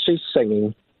 so as she's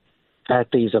singing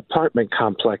at these apartment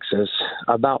complexes,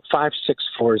 about 5-6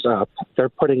 floors up, they're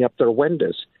putting up their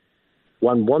windows.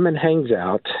 One woman hangs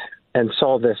out and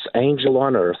saw this angel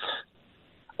on earth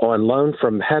on loan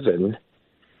from heaven,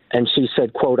 and she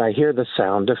said, quote, I hear the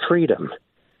sound of freedom.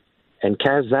 And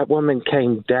Kaz, that woman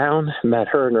came down, met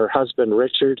her and her husband,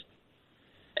 Richard,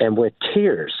 and with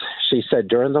tears, she said,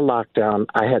 during the lockdown,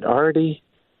 I had already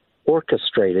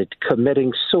orchestrated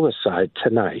committing suicide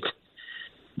tonight,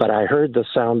 but I heard the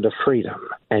sound of freedom,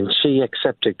 and she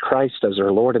accepted Christ as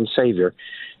her Lord and Savior.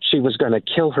 She was going to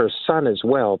kill her son as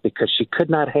well because she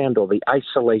could not handle the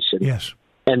isolation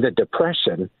and the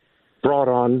depression brought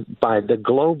on by the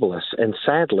globalists and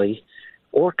sadly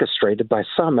orchestrated by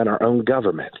some in our own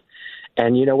government.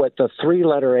 And you know what? The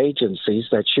 3-letter agencies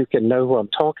that you can know who I'm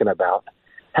talking about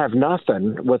have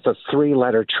nothing with the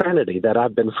 3-letter Trinity that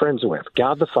I've been friends with.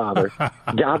 God the Father,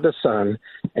 God the Son,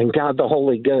 and God the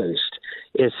Holy Ghost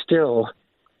is still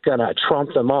going to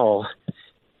trump them all,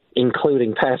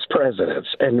 including past presidents.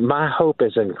 And my hope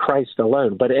is in Christ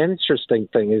alone. But an interesting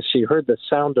thing is she heard the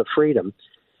sound of freedom.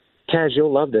 Kaz,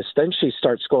 you'll love this. Then she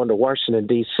starts going to Washington,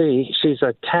 D.C. She's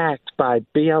attacked by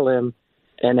BLM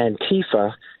and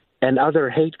Antifa and other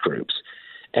hate groups.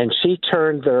 And she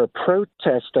turned their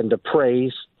protest into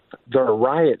praise. Their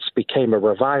riots became a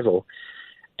revival.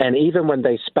 And even when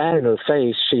they spat in her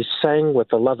face, she sang with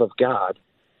the love of God.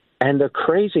 And the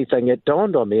crazy thing, it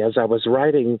dawned on me as I was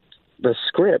writing the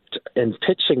script and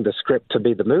pitching the script to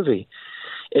be the movie,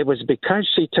 it was because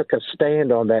she took a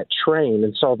stand on that train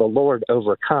and saw the Lord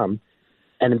overcome.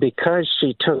 And because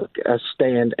she took a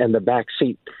stand in the back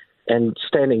seat and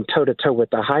standing toe-to-toe with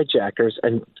the hijackers,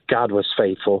 and God was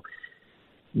faithful,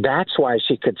 that's why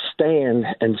she could stand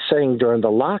and sing during the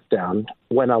lockdown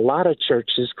when a lot of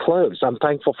churches closed. I'm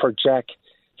thankful for Jack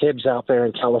Hibbs out there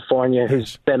in California,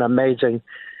 who's been amazing.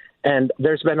 And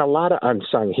there's been a lot of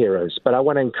unsung heroes. But I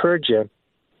want to encourage you,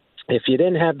 if you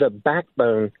didn't have the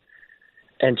backbone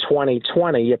in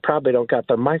 2020, you probably don't got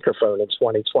the microphone in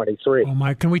 2023. Oh,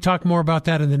 Mike, can we talk more about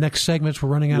that in the next segments? We're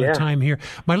running out of time here.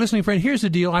 My listening friend, here's the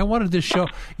deal. I wanted this show,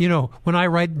 when I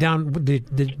write down the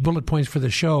bullet points for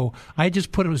the show, I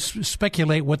just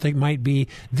speculate what they might be.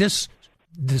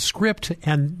 The script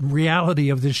and reality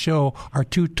of this show are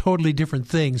two totally different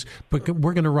things, but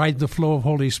we're going to ride the flow of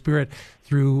Holy Spirit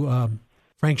through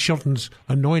Frank Shilton's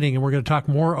anointing, and we're going to talk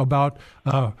more about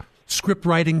script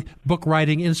writing, book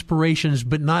writing, inspirations,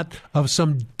 but not of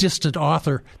some distant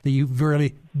author that you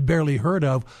barely heard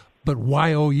of, but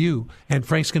YOU. And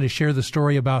Frank's going to share the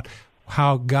story about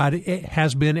how God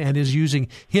has been and is using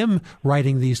him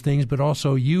writing these things, but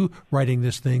also you writing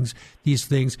these things.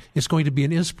 It's going to be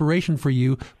an inspiration for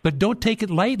you, but don't take it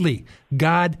lightly.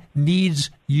 God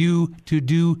needs you to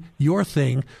do your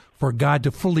thing for God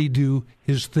to fully do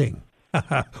his thing.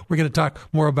 We're going to talk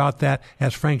more about that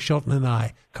as Frank Shilton and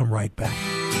I come right back.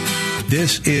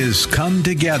 This is Come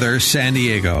Together San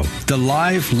Diego, the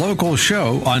live local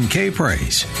show on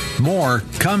KPRAISE. More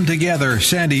Come Together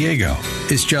San Diego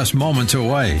is just moments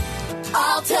away.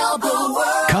 I'll tell the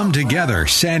world. Come Together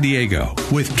San Diego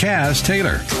with Kaz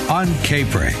Taylor on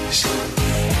KPRAISE.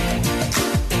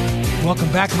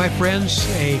 Welcome back, my friends.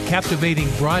 A captivating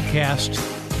broadcast.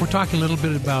 We're talking a little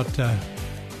bit about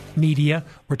media.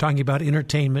 We're talking about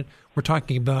entertainment. We're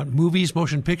talking about movies,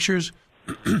 motion pictures,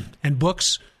 and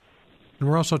books. And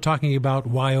we're also talking about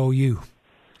YOU.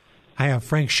 I have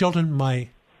Frank Shelton, my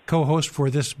co-host for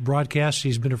this broadcast.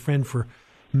 He's been a friend for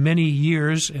many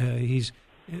years.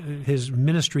 His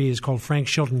ministry is called Frank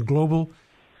Shelton Global.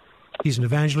 He's an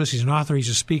evangelist. He's an author. He's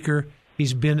a speaker.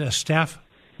 He's been a staff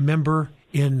member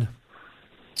in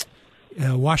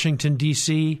Washington,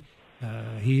 D.C.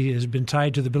 He has been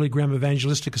tied to the Billy Graham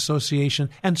Evangelistic Association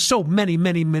and so many,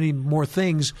 many, many more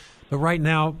things. But right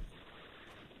now,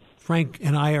 Frank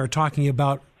and I are talking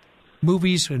about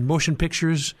movies and motion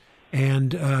pictures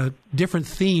and different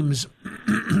themes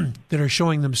that are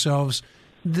showing themselves.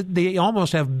 They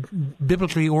almost have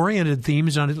biblically oriented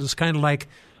themes on it. It's kind of like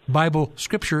Bible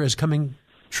scripture is coming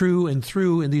true and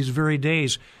through in these very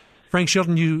days. Frank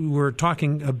Shelton, you were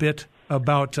talking a bit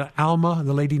about Alma,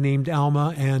 the lady named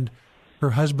Alma, and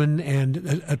her husband, and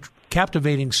a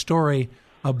captivating story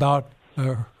about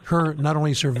her not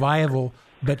only survival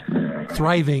but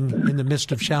thriving in the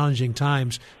midst of challenging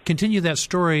times. Continue that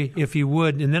story, if you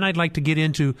would, and then I'd like to get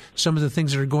into some of the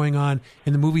things that are going on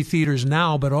in the movie theaters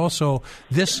now, but also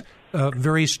this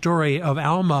very story of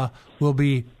Alma will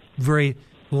be very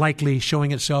likely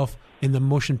showing itself in the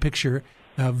motion picture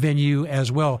venue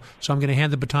as well. So I'm going to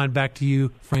hand the baton back to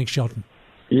you, Frank Shelton.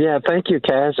 Yeah, thank you,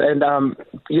 Kaz. And,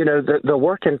 the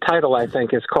working title, I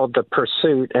think, is called The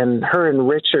Pursuit, and her and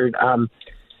Richard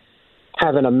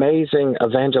have an amazing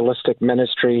evangelistic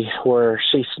ministry where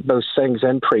she both sings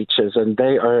and preaches, and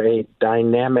they are a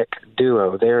dynamic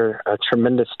duo. They're a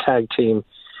tremendous tag team.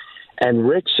 And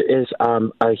Rich is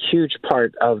a huge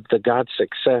part of the God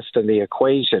success in the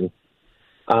equation.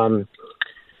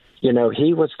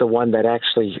 He was the one that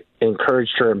actually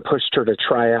encouraged her and pushed her to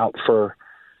try out for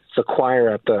the choir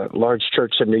at the large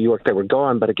church in New York they were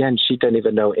going. But again, she didn't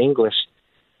even know English.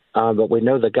 But we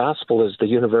know the gospel is the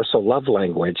universal love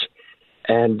language.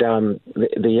 And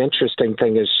the interesting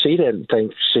thing is she didn't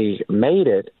think she made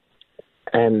it.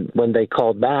 And when they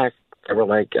called back, they were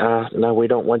like, no, we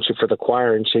don't want you for the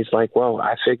choir. And she's like, well,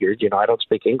 I figured, I don't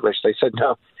speak English. They said,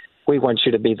 no, we want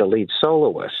you to be the lead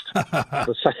soloist.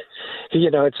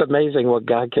 It's amazing what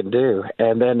God can do.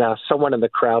 And then someone in the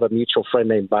crowd, a mutual friend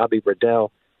named Bobby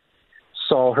Riddell,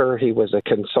 saw her. He was a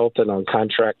consultant on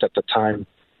contract at the time,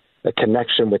 a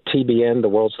connection with TBN, the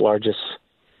world's largest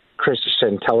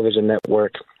Christian television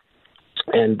network.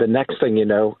 And the next thing you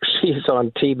know, she's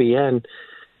on TBN,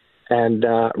 and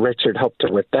Richard helped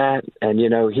her with that. And,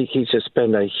 he's just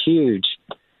been a huge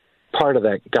part of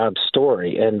that God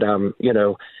story. And,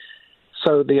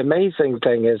 so the amazing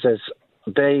thing is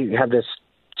they have this,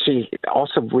 she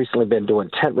also recently been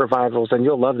doing tent revivals, and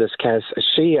you'll love this, Kaz.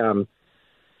 She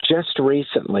just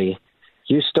recently,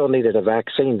 you still needed a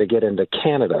vaccine to get into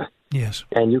Canada. Yes.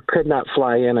 And you could not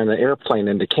fly in an airplane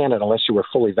into Canada unless you were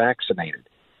fully vaccinated.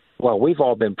 Well, we've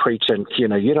all been preaching,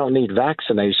 you don't need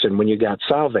vaccination when you got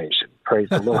salvation. Praise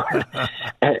the Lord.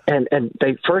 And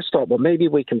they first thought, well, maybe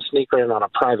we can sneak her in on a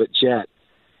private jet.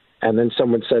 And then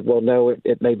someone said, well, no,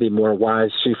 it may be more wise.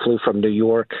 She flew from New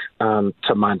York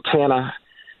to Montana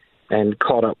and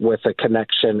caught up with a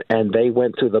connection, and they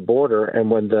went through the border.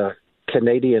 And when the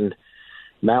Canadian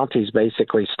Mounties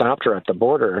basically stopped her at the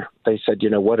border, they said,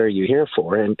 what are you here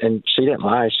for? And she didn't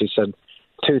lie. She said,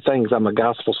 two things. I'm a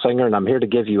gospel singer, and I'm here to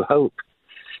give you hope.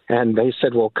 And they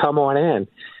said, well, come on in.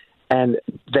 And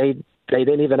they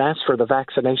didn't even ask for the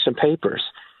vaccination papers.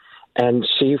 And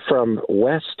she, from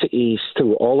west to east,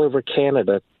 through all over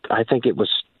Canada, I think it was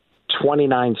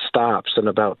 29 stops in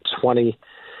about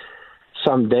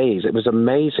 20-some days. It was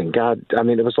amazing. God,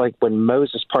 it was like when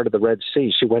Moses parted the Red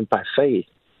Sea, she went by faith.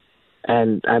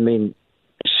 And,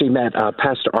 she met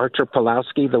Pastor Archer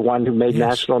Pulowski, the one who made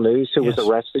national news, who was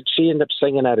arrested. She ended up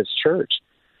singing at his church.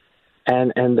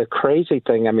 And the crazy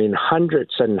thing,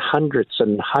 hundreds and hundreds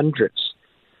and hundreds,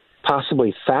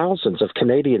 possibly thousands of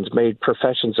Canadians made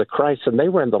professions of Christ, and they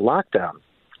were in the lockdown.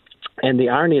 And the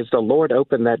irony is the Lord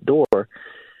opened that door,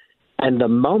 and the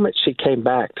moment she came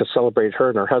back to celebrate her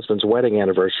and her husband's wedding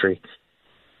anniversary,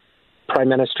 Prime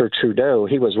Minister Trudeau,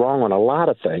 he was wrong on a lot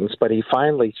of things, but he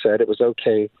finally said it was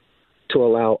okay to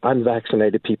allow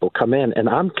unvaccinated people come in. And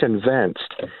I'm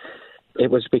convinced it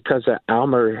was because of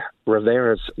Alma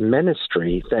Rivera's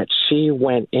ministry that she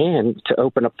went in to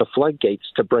open up the floodgates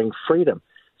to bring freedom.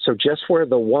 So just where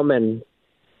the woman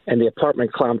in the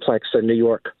apartment complex in New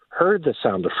York heard the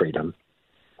sound of freedom,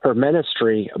 her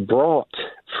ministry brought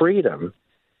freedom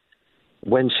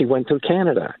when she went through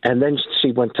Canada. And then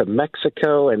she went to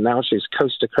Mexico, and now she's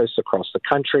coast to coast across the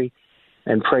country.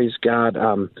 And praise God,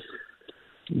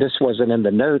 this wasn't in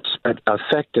the notes, but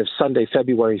effective Sunday,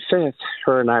 February 5th,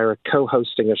 her and I are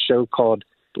co-hosting a show called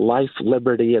Life,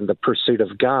 Liberty, and the Pursuit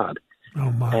of God.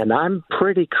 Oh, my. And I'm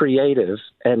pretty creative,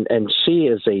 and she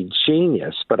is a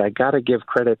genius, but I got to give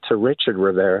credit to Richard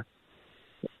Rivera.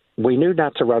 We knew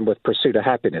not to run with Pursuit of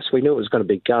Happiness. We knew it was going to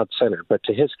be God-centered, but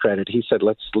to his credit, he said,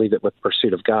 let's leave it with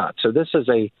Pursuit of God. So this is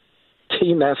a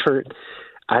team effort.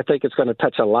 I think it's going to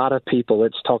touch a lot of people.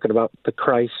 It's talking about the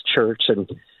Christ Church, and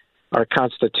our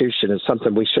Constitution is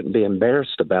something we shouldn't be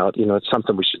embarrassed about. You know, it's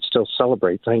something we should still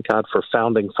celebrate. Thank God for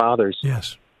founding fathers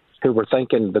who were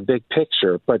thinking the big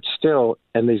picture. But still,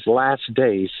 in these last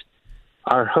days,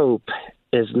 our hope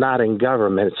is not in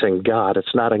government. It's in God.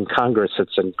 It's not in Congress.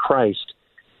 It's in Christ.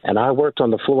 And I worked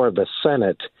on the floor of the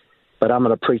Senate, but I'm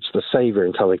going to preach the Savior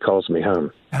until he calls me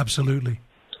home. Absolutely.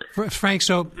 Frank,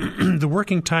 so the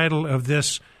working title of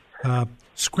this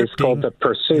scripting it's called The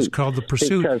Pursuit. It's called The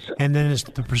Pursuit, and then it's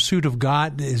The Pursuit of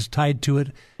God is tied to it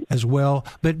as well.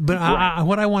 But right.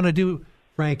 What I want to do,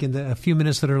 Frank, in the few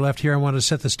minutes that are left here, I want to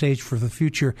set the stage for the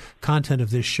future content of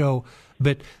this show.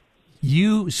 But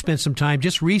you spent some time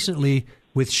just recently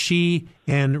with She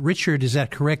and Richard, is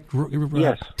that correct?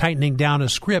 Yes. Tightening down a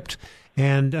script,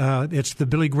 and it's the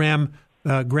Billy Graham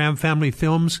Family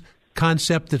Films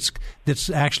concept that's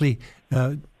actually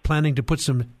planning to put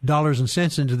some dollars and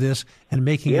cents into this and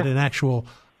making it an actual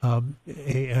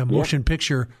a motion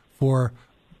picture for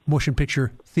motion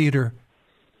picture theater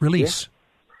release.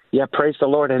 Yeah, praise the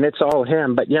Lord, and it's all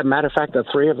him. But matter of fact, the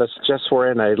three of us just were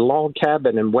in a log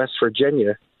cabin in West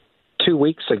Virginia 2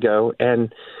 weeks ago,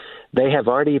 and they have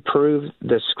already approved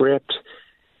the script,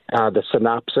 the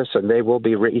synopsis, and they will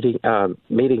be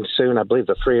meeting soon. I believe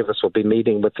the three of us will be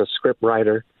meeting with the script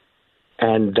writer,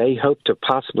 and they hope to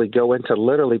possibly go into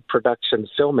literally production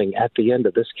filming at the end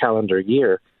of this calendar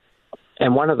year.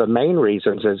 And one of the main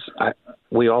reasons is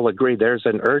we all agree there's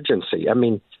an urgency. I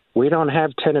mean, we don't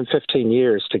have 10 and 15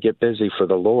 years to get busy for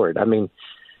the Lord. I mean,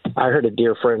 I heard a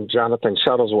dear friend, Jonathan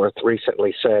Shuttlesworth,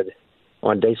 recently said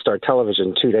on Daystar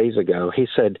Television 2 days ago, he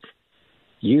said,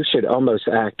 you should almost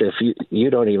act if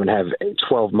you don't even have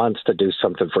 12 months to do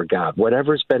something for God.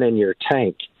 Whatever's been in your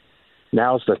tank,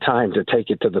 now's the time to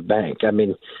take it to the bank. I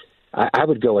mean, I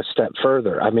would go a step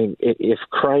further. I mean, if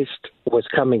Christ was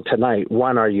coming tonight,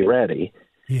 one, are you ready?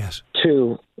 Yes.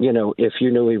 Two, if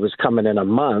you knew he was coming in a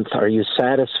month, are you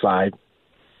satisfied?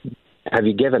 Have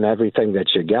you given everything that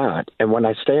you got? And when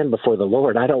I stand before the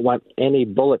Lord, I don't want any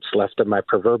bullets left in my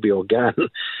proverbial gun.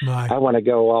 I want to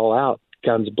go all out,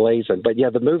 guns blazing. But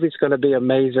the movie's going to be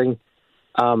amazing.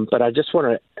 But I just want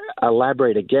to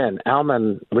elaborate again. Alma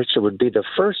and Richard would be the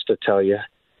first to tell you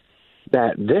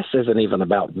that this isn't even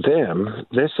about them.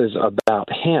 This is about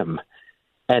him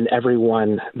and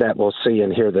everyone that will see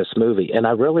and hear this movie. And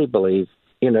I really believe,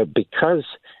 because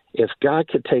if God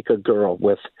could take a girl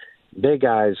with big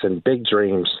eyes and big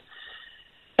dreams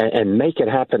and make it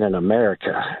happen in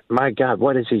America, my God,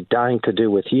 what is he dying to do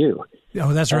with you?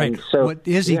 Oh, that's right. So, what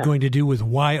is he going to do with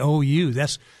YOU?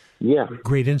 That's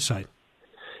great insight.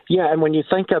 Yeah, and when you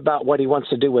think about what he wants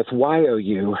to do with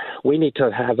YOU, we need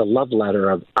to have a love letter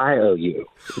of IOU.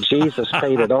 Jesus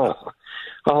paid it all.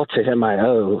 All to him I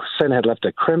owe. Sin had left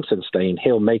a crimson stain.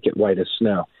 He'll make it white as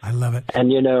snow. I love it.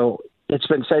 And, it's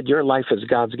been said your life is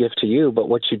God's gift to you, but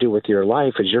what you do with your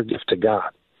life is your gift to God.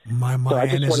 My.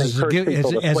 And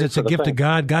as it's a gift to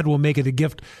God, God will make it a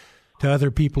gift to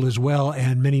other people as well.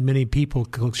 And many, many people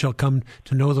shall come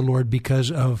to know the Lord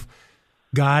because of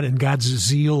God and God's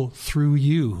zeal through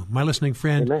you. My listening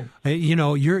friend,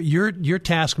 your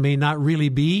task may not really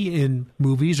be in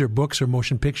movies or books or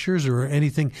motion pictures or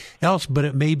anything else, but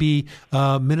it may be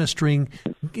ministering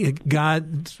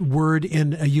God's word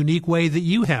in a unique way that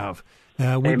you have.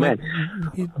 Amen.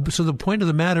 So the point of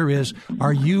the matter is,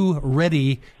 are you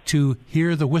ready to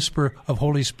hear the whisper of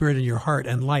Holy Spirit in your heart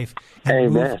and life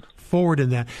and move forward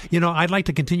in that? I'd like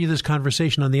to continue this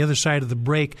conversation on the other side of the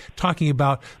break, talking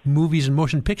about movies and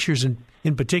motion pictures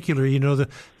in particular.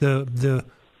 The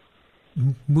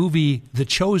movie The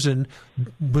Chosen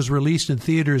was released in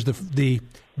theaters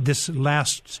this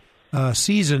last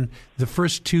season. The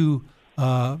first two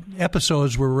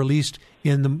episodes were released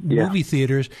in the movie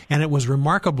theaters, and it was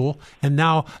remarkable. And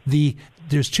now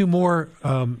there's two more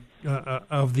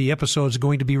of the episodes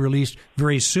going to be released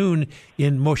very soon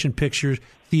in motion picture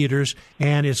theaters,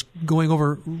 and it's going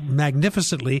over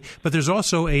magnificently. But there's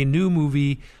also a new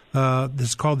movie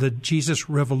that's called The Jesus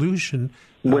Revolution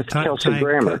with Kelsey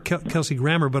Grammer. Kelsey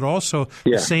Grammer, but also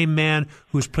the same man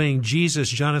who's playing Jesus,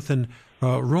 Jonathan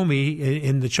Romy,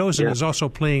 in The Chosen, is also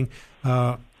playing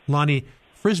Lonnie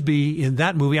Frisbee in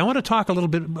that movie. I want to talk a little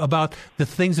bit about the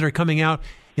things that are coming out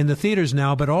in the theaters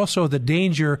now, but also the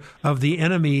danger of the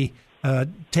enemy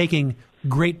taking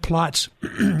great plots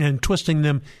and twisting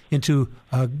them into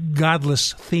a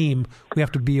godless theme. We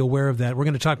have to be aware of that. We're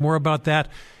going to talk more about that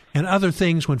and other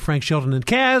things when Frank Shelton and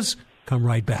Kaz come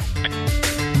right back.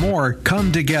 More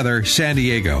Come Together San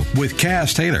Diego with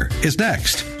Kaz Taylor is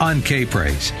next on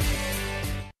KPRAISE.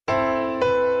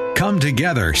 Come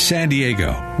Together San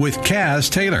Diego with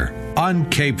Kaz Taylor on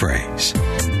KPRAISE.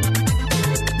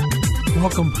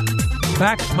 Welcome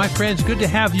back, my friends. Good to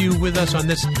have you with us on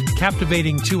this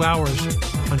captivating 2 hours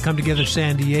on Come Together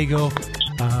San Diego,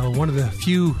 one of the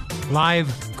few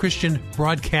live Christian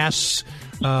broadcasts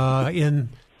in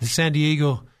the San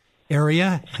Diego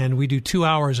area, and we do 2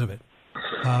 hours of it.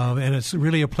 And it's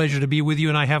really a pleasure to be with you,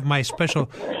 and I have my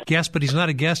special guest, but he's not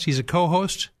a guest, he's a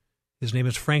co-host. His name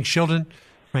is Frank Shelton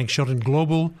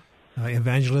Global,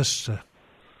 evangelist,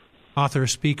 author,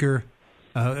 speaker,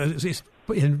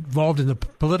 involved in the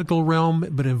political realm,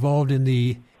 but involved in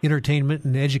the entertainment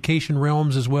and education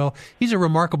realms as well. He's a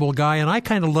remarkable guy, and I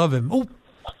kind of love him. Oh,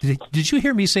 did you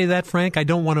hear me say that, Frank? I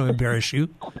don't want to embarrass you.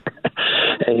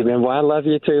 Amen. Well, I love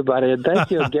you too, buddy. And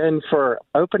thank you again for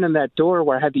opening that door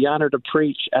where I had the honor to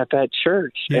preach at that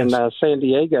church in San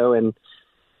Diego. And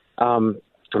as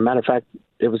a matter of fact,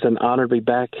 it was an honor to be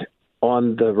back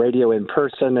on the radio in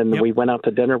person. And we went out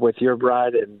to dinner with your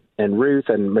bride and Ruth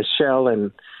and Michelle,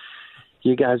 and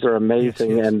you guys are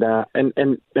amazing. Yes.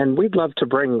 And we'd love to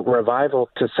bring revival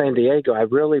to San Diego. I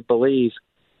really believe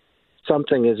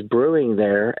something is brewing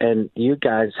there, and you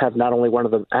guys have not only one of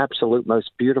the absolute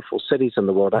most beautiful cities in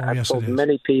the world. I've told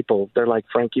many people, they're like,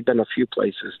 Frank, you've been a few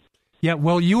places. Yeah,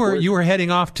 well, you were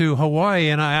heading off to Hawaii,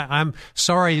 and I'm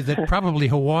sorry that probably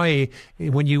Hawaii,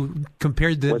 when you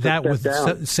compared that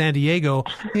with San Diego,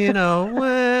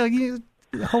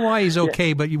 Hawaii's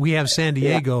okay, but we have San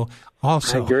Diego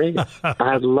also. I agree.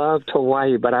 I loved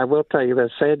Hawaii, but I will tell you that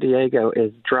San Diego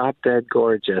is drop dead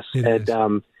gorgeous.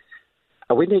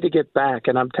 We need to get back,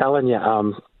 and I'm telling you,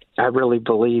 I really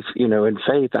believe, in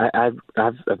faith. I've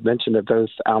mentioned to both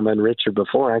Alma and Richard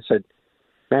before. I said,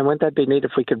 man, wouldn't that be neat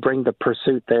if we could bring the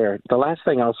pursuit there? The last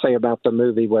thing I'll say about the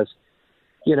movie was,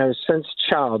 since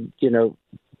child,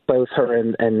 both her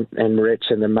and Rich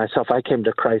and then myself, I came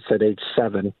to Christ at age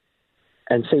 7.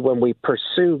 And see, when we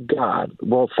pursue God,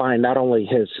 we'll find not only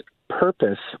his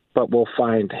purpose, but we'll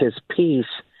find his peace.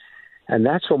 And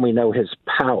that's when we know his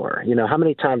power. How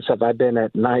many times have I been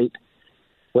at night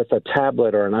with a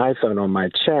tablet or an iPhone on my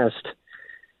chest,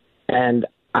 and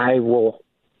I will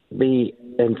be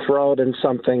enthralled in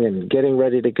something and getting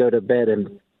ready to go to bed,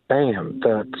 and bam,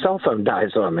 the cell phone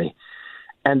dies on me.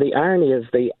 And the irony is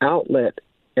the outlet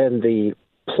and the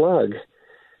plug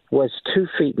was 2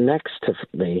 feet next to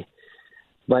me,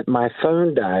 but my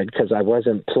phone died because I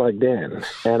wasn't plugged in.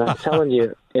 And I'm telling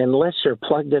you, unless you're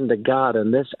plugged into God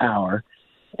in this hour,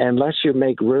 unless you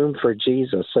make room for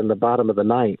Jesus in the bottom of the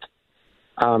night,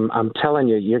 I'm telling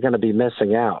you, you're going to be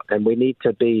missing out. And we need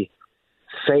to be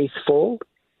faithful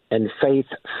and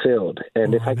faith-filled.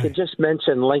 And if I could just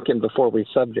mention Lincoln before we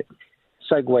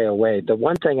segue away, the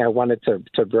one thing I wanted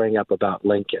to bring up about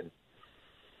Lincoln,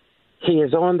 he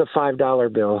is on the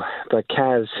 $5 bill, but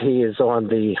Kaz, he is on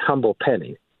the humble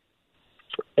penny.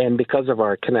 And because of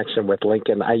our connection with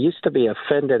Lincoln, I used to be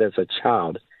offended as a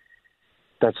child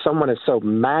that someone as so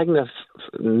magnificent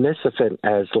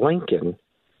as Lincoln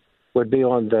would be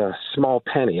on the small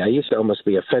penny. I used to almost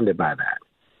be offended by that.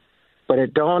 But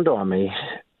it dawned on me,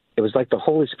 it was like the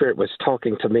Holy Spirit was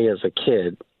talking to me as a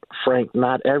kid. Frank,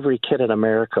 not every kid in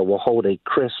America will hold a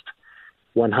crisp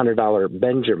 $100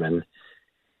 Benjamin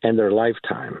in their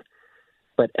lifetime.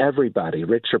 But everybody,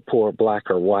 rich or poor, black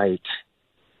or white,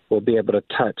 will be able to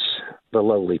touch the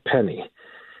lowly penny.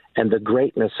 And the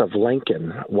greatness of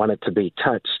Lincoln wanted to be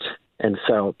touched and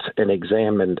felt and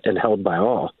examined and held by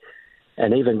all.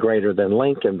 And even greater than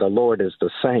Lincoln, the Lord is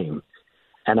the same.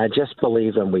 And I just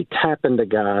believe when we tap into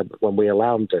God, when we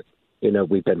allow him to,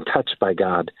 we've been touched by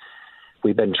God,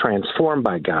 we've been transformed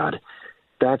by God,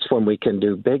 that's when we can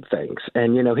do big things.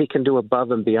 And, he can do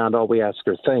above and beyond all we ask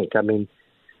or think. I mean,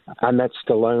 I met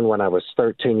Stallone when I was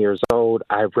 13 years old.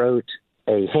 I wrote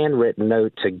a handwritten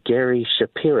note to Gary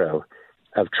Shapiro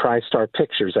of TriStar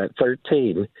Pictures at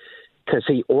 13 because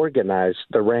he organized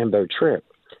the Rambo trip.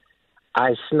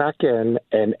 I snuck in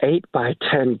an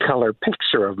 8x10 color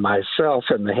picture of myself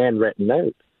in the handwritten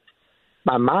note.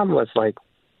 My mom was like,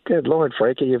 good Lord,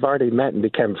 Frankie, you've already met and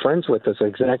become friends with this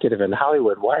executive in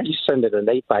Hollywood. Why are you sending an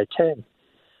 8x10?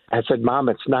 I said, Mom,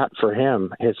 it's not for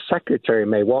him. His secretary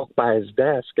may walk by his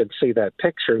desk and see that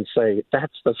picture and say,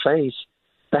 that's the face.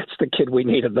 That's the kid we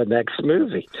need in the next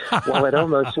movie. Well, it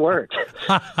almost worked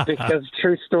because,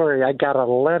 true story, I got a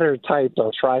letter typed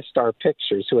on TriStar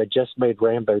Pictures, who had just made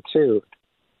Rambo 2,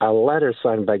 a letter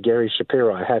signed by Gary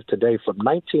Shapiro I have today from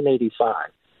 1985.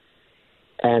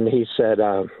 And he said,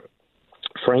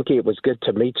 Frankie, it was good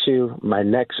to meet you. My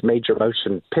next major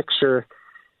motion picture,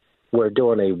 we're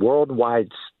doing a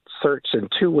worldwide search in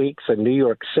 2 weeks in New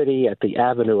York City at the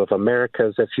Avenue of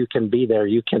Americas. If you can be there,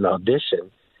 you can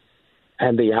audition.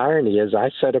 And the irony is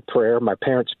I said a prayer. My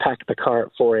parents packed the car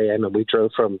at 4 a.m. and we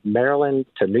drove from Maryland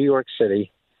to New York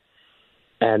City.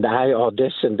 And I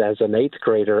auditioned as an 8th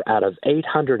grader out of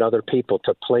 800 other people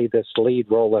to play this lead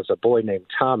role as a boy named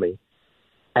Tommy.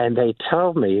 And they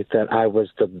tell me that I was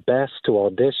the best to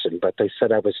audition, but they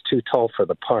said I was too tall for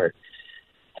the part.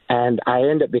 And I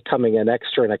ended up becoming an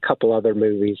extra in a couple other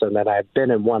movies, and then I've been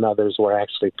in one others where I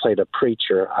actually played a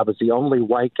preacher. I was the only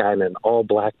white guy in an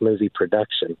all-black movie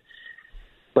production.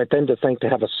 But then to think to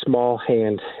have a small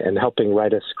hand in helping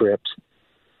write a script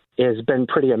has been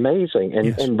pretty amazing. And,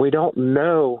 yes. and we don't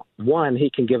know, one, he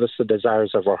can give us the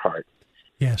desires of our heart.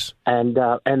 Yes. And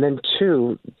then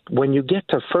two, when you get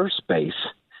to first base,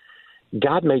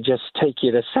 God may just take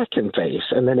you to second base.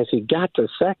 And then if you got to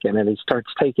second and he starts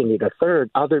taking you to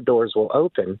third, other doors will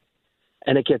open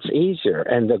and it gets easier.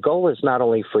 And the goal is not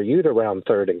only for you to round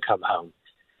third and come home.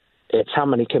 It's how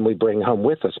many can we bring home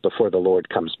with us before the Lord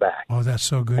comes back. Oh, that's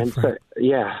so good. And so,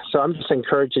 so I'm just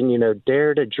encouraging,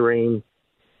 dare to dream.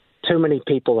 Too many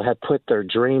people have put their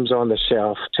dreams on the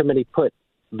shelf. Too many put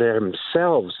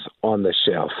themselves on the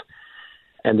shelf.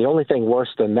 And the only thing worse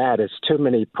than that is too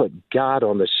many put God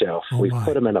on the shelf. Oh, We've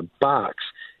put him in a box,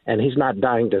 and he's not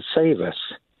dying to save us.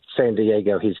 San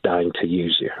Diego, he's dying to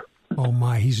use you. Oh,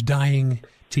 my, he's dying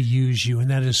to use you,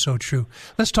 and that is so true.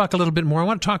 Let's talk a little bit more. I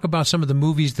want to talk about some of the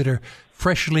movies that are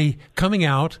freshly coming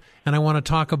out, and I want to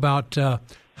talk about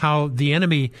how the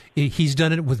enemy, he's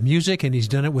done it with music and he's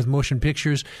done it with motion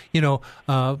pictures,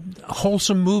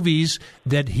 wholesome movies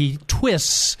that he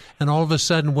twists, and all of a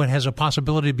sudden what has a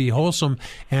possibility to be wholesome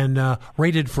and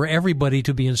rated for everybody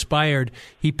to be inspired,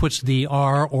 he puts the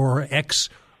R or X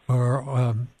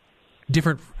or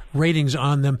different ratings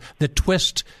on them that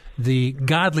twist the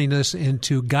godliness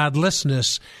into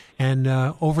godlessness. And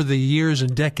over the years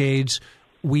and decades,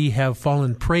 we have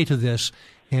fallen prey to this.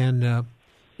 And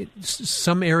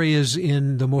some areas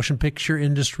in the motion picture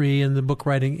industry and the book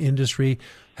writing industry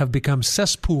have become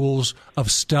cesspools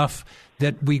of stuff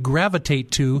that we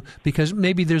gravitate to because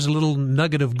maybe there's a little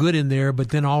nugget of good in there, but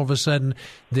then all of a sudden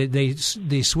they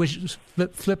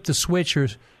flip the switch or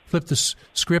flip the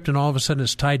script, and all of a sudden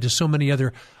it's tied to so many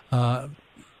other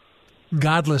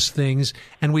godless things,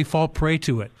 and we fall prey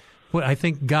to it. Well, I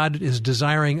think God is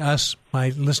desiring us, my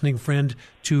listening friend,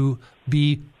 to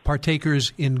be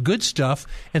partakers in good stuff,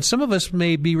 and some of us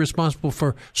may be responsible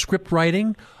for script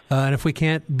writing, and if we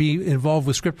can't be involved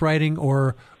with script writing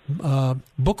or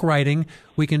book writing,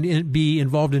 we can be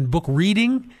involved in book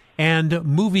reading and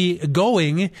movie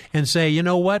going and say, you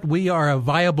know what, we are a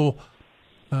viable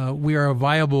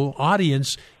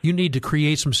audience. You need to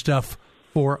create some stuff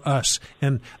for us.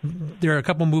 And there are a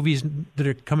couple movies that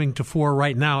are coming to fore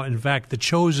right now. In fact, The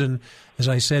Chosen, as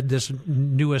I said, this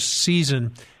newest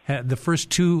season, the first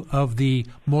two of the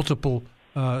multiple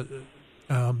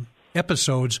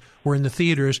episodes were in the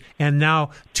theaters, and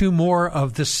now two more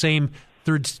of the same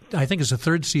third, I think it's the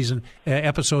third season,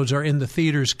 episodes are in the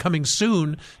theaters, coming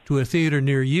soon to a theater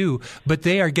near you. But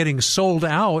they are getting sold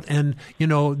out, and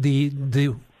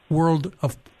the world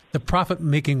of the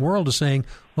profit-making world is saying,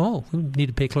 oh, we need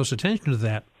to pay close attention to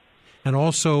that. And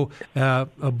also,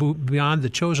 beyond The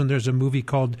Chosen, there's a movie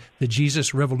called The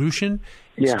Jesus Revolution.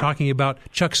 It's talking about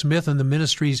Chuck Smith and the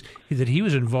ministries that he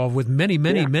was involved with, many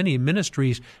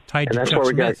ministries tied to Chuck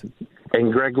Smith.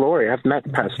 And Greg Laurie. I've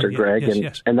met Pastor Greg,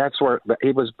 and that's where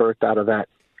he was birthed out of that.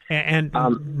 And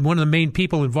one of the main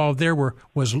people involved there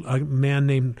was a man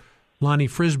named Lonnie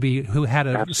Frisbee, who had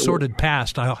a sordid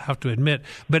past, I'll have to admit.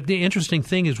 But the interesting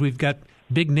thing is we've got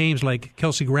big names like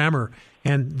Kelsey Grammer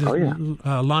and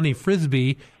Lonnie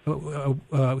Frisbee.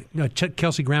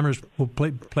 Kelsey Grammer will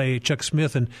play Chuck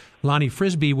Smith, and Lonnie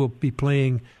Frisbee will be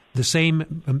playing the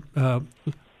same.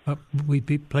 Will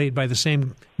be played by the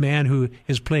same man who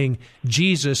is playing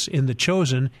Jesus in The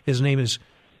Chosen. His name is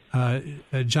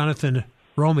Jonathan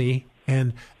Romy,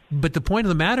 But the point of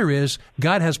the matter is,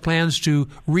 God has plans to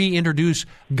reintroduce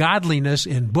godliness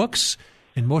in books,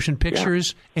 in motion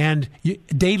pictures, and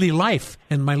daily life.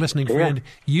 And my listening friend,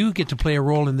 you get to play a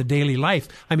role in the daily life.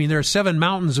 I mean, there are 7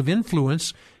 mountains of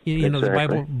influence.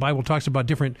 The Bible talks about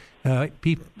different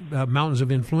mountains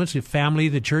of influence: the family,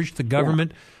 the church, the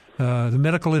government, the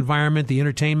medical environment, the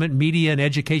entertainment, media, and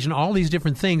education. All these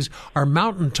different things are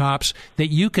mountaintops that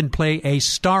you can play a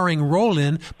starring role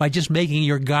in by just making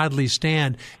your godly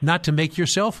stand, not to make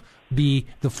yourself be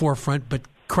the forefront, but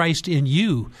Christ in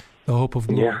you, the hope of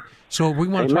glory. Yeah. So we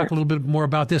want to talk a little bit more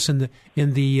about this in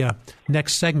the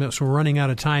next segment. So we're running out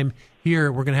of time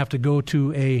here. We're going to have to go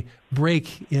to a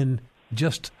break in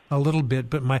just a little bit.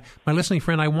 But my listening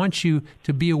friend, I want you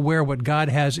to be aware what God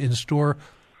has in store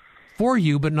for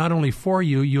you, but not only for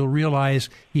you. You'll realize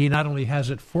He not only has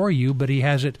it for you, but He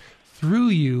has it through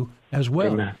you as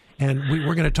well. Amen. And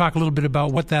we're going to talk a little bit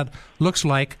about what that looks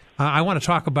like. I want to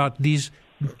talk about these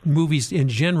movies in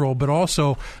general, but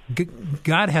also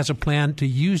God has a plan to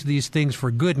use these things for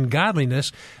good and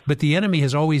godliness, but the enemy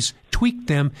has always tweaked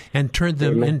them and turned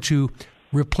them into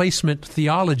replacement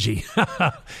theology,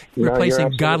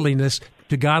 replacing godliness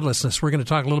to godlessness. We're going to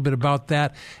talk a little bit about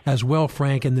that as well,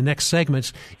 Frank, in the next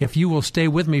segments. If you will stay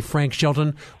with me, Frank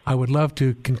Shelton, I would love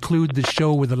to conclude the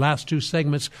show with the last two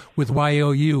segments with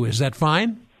YOU. Is that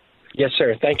fine? Yes,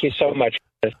 sir. Thank you so much.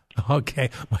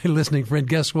 Okay. My listening friend,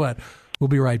 guess what? We'll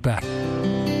be right back.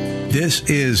 This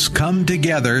is Come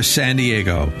Together San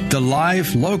Diego, the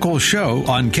live local show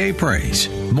on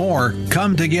KPRAISE. More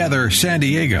Come Together San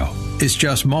Diego is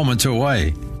just moments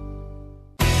away.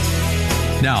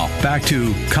 Now, back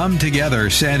to Come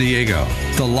Together San Diego,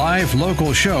 the live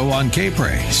local show on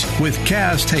KPRAISE with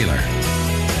Kaz Taylor.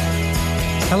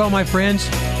 Hello, my friends.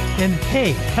 And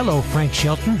hey, hello, Frank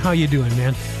Shelton. How you doing,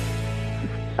 man?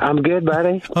 I'm good,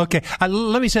 buddy. Okay,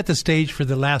 let me set the stage for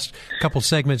the last couple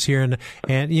segments here,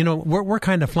 and you know we're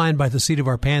kind of flying by the seat of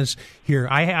our pants here.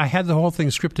 I had the whole thing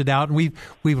scripted out, and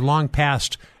we've long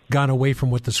past gone away from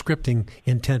what the scripting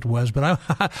intent was. But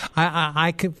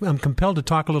I'm compelled to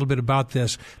talk a little bit about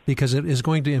this because it is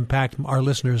going to impact our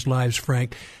listeners' lives,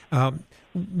 Frank.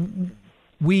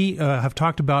 We have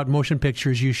talked about motion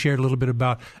pictures. You shared a little bit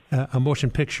about a motion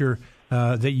picture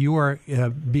that you are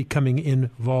becoming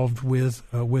involved with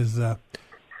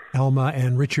Alma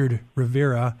and Richard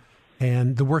Rivera,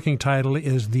 and the working title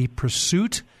is The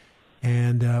Pursuit.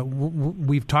 And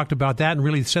we've talked about that and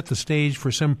really set the stage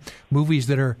for some movies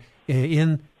that are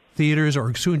in theaters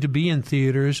or soon to be in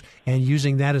theaters, and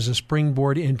using that as a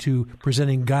springboard into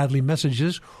presenting godly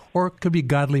messages, or it could be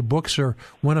godly books, or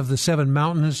one of the 7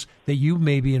 mountains that you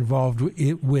may be involved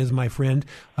with, my friend.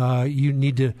 You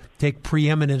need to take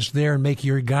preeminence there and make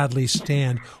your godly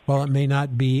stand. While it may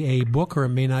not be a book or it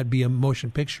may not be a motion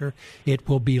picture, it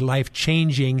will be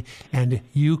life-changing, and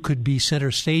you could be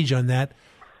center stage on that,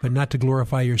 but not to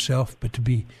glorify yourself, but to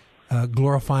be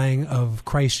glorifying of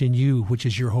Christ in you, which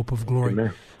is your hope of glory.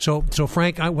 Amen. So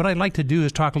Frank, what I'd like to do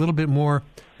is talk a little bit more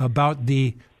about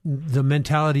the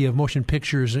mentality of motion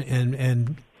pictures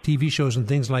and TV shows and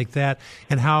things like that,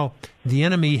 and how the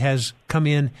enemy has come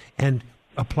in and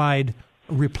applied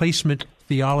replacement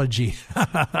theology.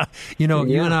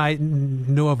 You and I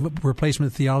know of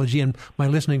replacement theology, and my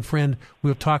listening friend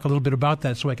will talk a little bit about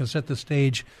that so I can set the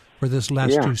stage for this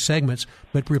last two segments.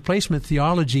 But replacement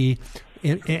theology,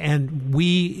 and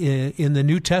we in the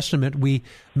New Testament, we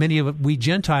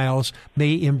Gentiles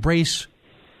may embrace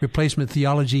replacement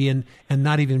theology and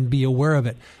not even be aware of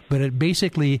it. But it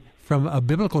basically, from a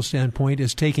biblical standpoint,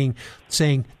 is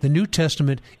saying the New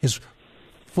Testament is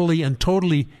fully and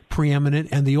totally preeminent,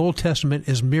 and the Old Testament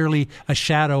is merely a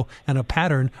shadow and a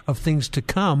pattern of things to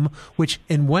come, which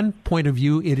in one point of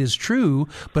view it is true,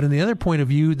 but in the other point of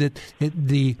view that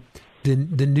the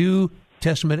New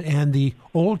Testament and the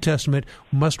Old Testament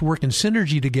must work in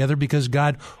synergy together, because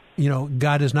God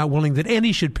is not willing that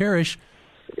any should perish.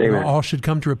 All should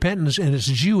come to repentance, and it's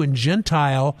Jew and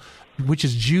Gentile, which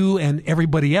is Jew and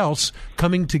everybody else,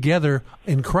 coming together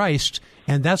in Christ.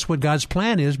 And that's what God's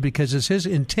plan is, because it's His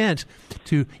intent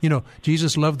to,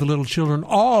 Jesus loved the little children,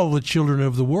 all the children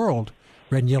of the world,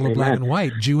 red and yellow, black and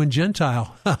white, Jew and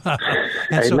Gentile.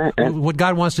 And so what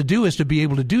God wants to do is to be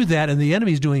able to do that, and the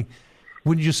enemy's doing,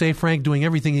 wouldn't you say, Frank, doing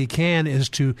everything he can is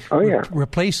to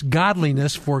replace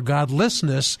godliness for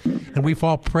godlessness. And we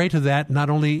fall prey to that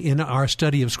not only in our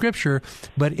study of Scripture,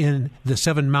 but in the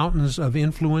 7 mountains of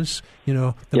influence,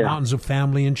 the mountains of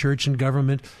family and church and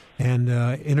government and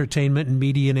entertainment and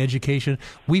media and education.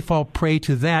 We fall prey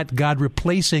to that, God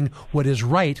replacing what is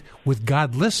right with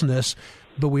godlessness,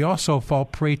 but we also fall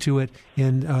prey to it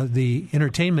in the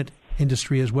entertainment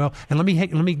industry as well. And let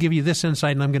me give you this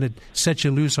insight, and I'm going to set you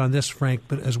loose on this, Frank,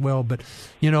 but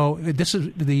this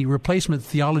is the replacement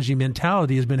theology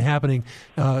mentality has been happening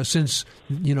since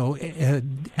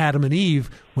Adam and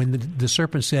Eve, when the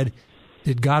serpent said,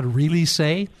 "Did God really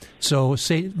say?" So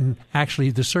Satan, actually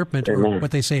the serpent, or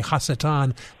what they say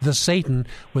Hasatan, the Satan,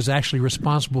 was actually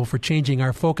responsible for changing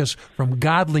our focus from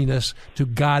godliness to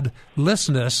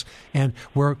godlessness. And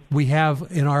where we have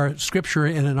in our Scripture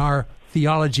and in our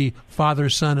theology, Father,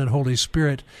 Son, and Holy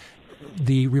Spirit,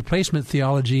 the replacement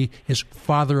theology is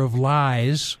father of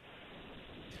lies,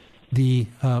 the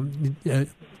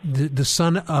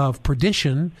son of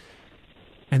perdition,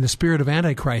 and the spirit of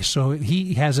Antichrist. So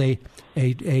he has a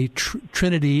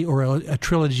trinity or a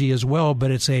trilogy as well,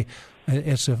 but it's a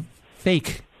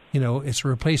fake. It's a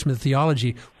replacement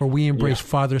theology where we embrace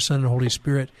Father, Son, and Holy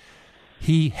Spirit.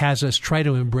 He has us try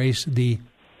to embrace the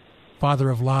father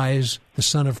of lies, the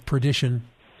son of perdition,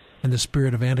 and the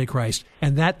spirit of Antichrist.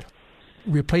 And that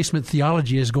replacement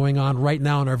theology is going on right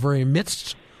now in our very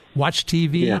midst. Watch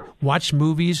TV, watch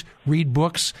movies, read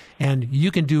books, and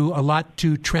you can do a lot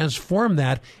to transform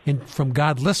that from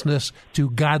godlessness to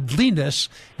godliness.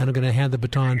 And I'm going to hand the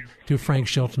baton to Frank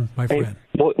Shelton, my friend.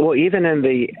 Well, even in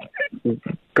the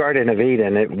Garden of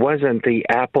Eden, it wasn't the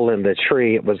apple in the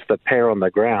tree, it was the pear on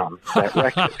the ground that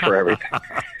wrecked it for everything.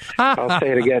 I'll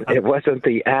say it again. It wasn't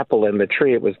the apple in the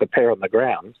tree, it was the pear on the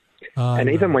ground. And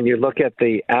even when you look at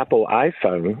the Apple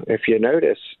iPhone, if you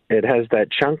notice, it has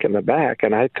that chunk in the back,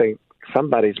 and I think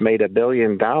somebody's made $1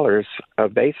 billion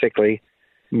of basically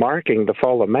marking the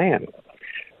fall of man.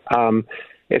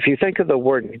 If you think of the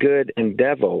word good and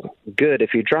devil, good,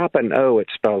 if you drop an O, it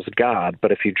spells God,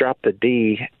 but if you drop the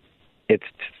D, it's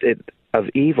of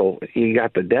evil, you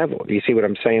got the devil. You see what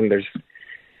I'm saying? There's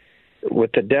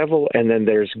with the devil, and then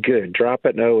there's good. Drop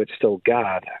an O, it's still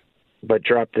God. But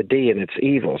drop the D and it's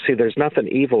evil. See, there's nothing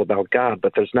evil about God,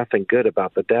 but there's nothing good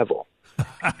about the devil.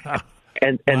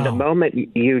 And the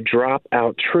moment you drop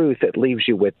out truth, it leaves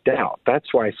you with doubt.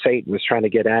 That's why Satan was trying to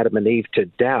get Adam and Eve to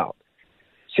doubt.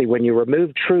 See, when you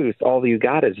remove truth, all you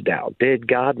got is doubt. Did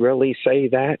God really say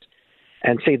that?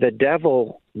 And see, the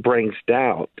devil brings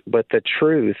doubt, but the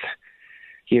truth,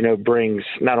 brings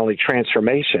not only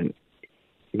transformation,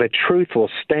 the truth will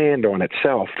stand on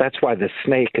itself. That's why the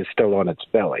snake is still on its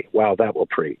belly. Wow, that will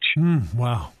preach.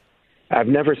 Wow. I've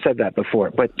never said that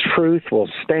before, but truth will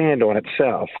stand on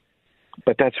itself.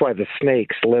 But that's why the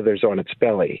snake slithers on its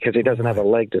belly, because he doesn't have a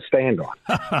leg to stand on.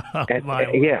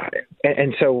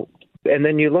 And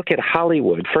then you look at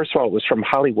Hollywood. First of all, it was from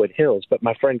Hollywood Hills, but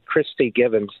my friend Christy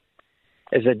Givens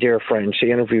is a dear friend.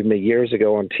 She interviewed me years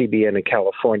ago on TBN in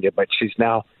California, but she's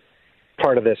now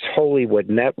part of this Hollywood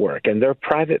network, and their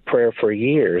private prayer for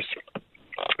years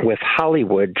with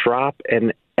Hollywood, drop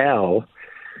an L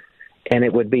and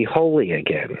it would be holy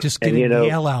again. Just getting the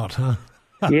L out, huh?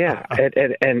 Yeah,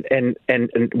 and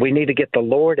we need to get the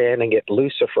Lord in and get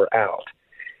Lucifer out.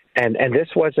 And this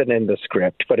wasn't in the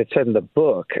script, but it's in the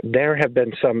book. There have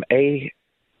been some A-type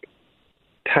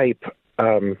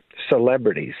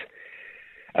celebrities.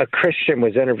 A Christian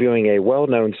was interviewing a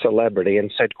well-known celebrity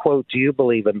and said, quote, "Do you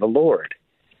believe in the Lord?"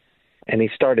 And he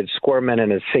started squirming in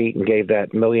his seat and gave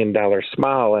that $1 million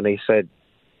smile, and he said,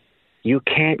 "You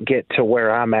can't get to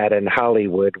where I'm at in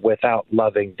Hollywood without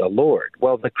loving the Lord."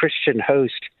 Well, the Christian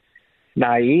host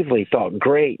naively thought,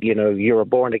 great, you're a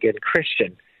born-again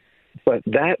Christian. But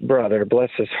that brother,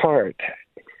 bless his heart,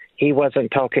 he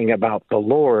wasn't talking about the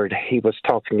Lord. He was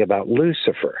talking about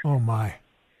Lucifer. Oh, my.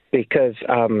 Because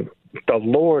the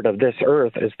Lord of this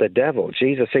earth is the devil.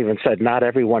 Jesus even said, not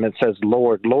everyone that says,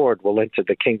 Lord, Lord, will enter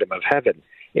the kingdom of heaven.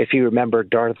 If you remember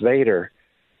Darth Vader,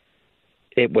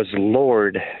 it was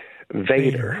Lord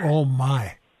Vader. Oh,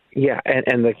 my. Yeah,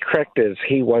 and the correct is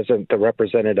he wasn't the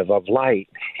representative of light.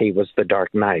 He was the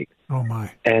Dark Knight. Oh,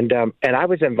 my. And I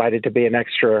was invited to be an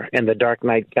extra in the Dark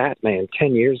Knight Batman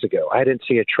 10 years ago. I didn't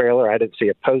see a trailer. I didn't see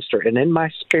a poster. And in my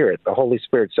spirit, the Holy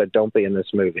Spirit said, don't be in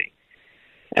this movie.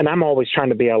 And I'm always trying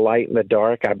to be a light in the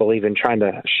dark. I believe in trying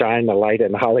to shine the light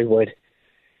in Hollywood.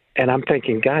 And I'm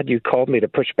thinking, God, you called me to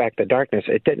push back the darkness.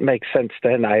 It didn't make sense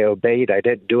then. I obeyed. I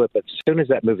didn't do it. But as soon as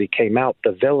that movie came out,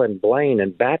 the villain Blaine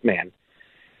in Batman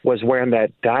was wearing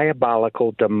that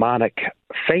diabolical, demonic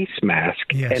face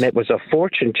mask. Yes. And it was a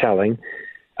fortune telling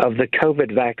of the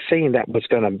COVID vaccine that was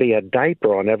going to be a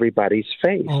diaper on everybody's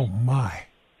face. Oh, my.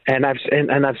 And I've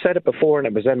said it before, and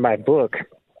it was in my book.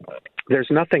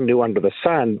 There's nothing new under the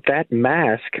sun. That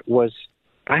mask was,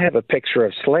 I have a picture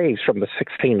of slaves from the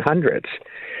 1600s,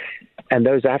 and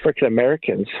those African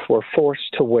Americans were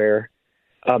forced to wear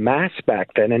a mask back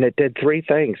then, and it did three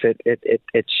things.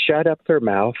 It shut up their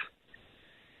mouth.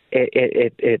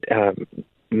 It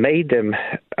made them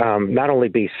not only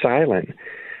be silent,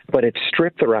 but it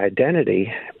stripped their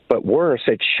identity. But worse,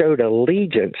 it showed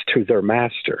allegiance to their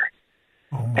master.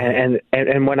 Oh,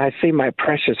 and when I see my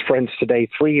precious friends today,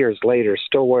 3 years later,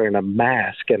 still wearing a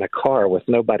mask in a car with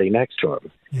nobody next to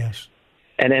them. Yes.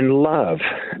 And in love,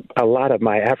 a lot of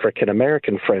my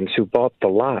African-American friends who bought the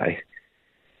lie,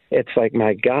 it's like,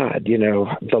 my God,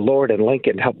 the Lord and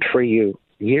Lincoln helped free you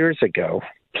years ago.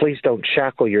 Please don't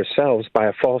shackle yourselves by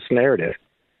a false narrative.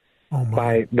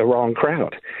 by the wrong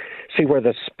crowd. See, where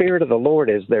the Spirit of the Lord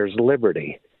is, there's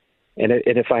liberty. And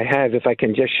if I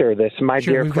can just share this, my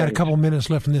dear we've friends, got a couple minutes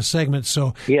left in this segment,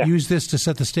 so use this to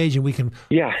set the stage, and we can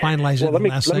finalize it in the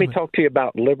last segment. Let me talk to you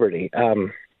about liberty.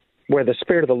 Where the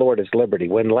Spirit of the Lord is liberty.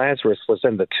 When Lazarus was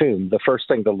in the tomb, the first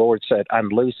thing the Lord said,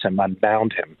 unloose him,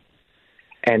 unbound him.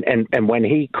 And when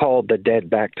he called the dead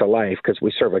back to life, because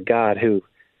we serve a God who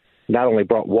not only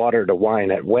brought water to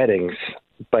wine at weddings,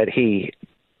 but he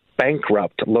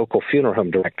bankrupt local funeral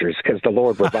home directors because the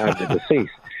Lord revived the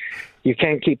deceased. You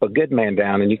can't keep a good man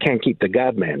down, and you can't keep the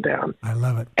God man down. I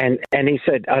love it. And he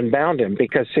said, unbound him,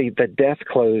 because, see, the death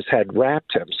clothes had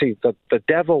wrapped him. See, the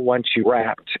devil wants you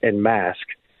wrapped in mask.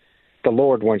 The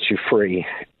Lord wants you free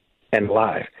and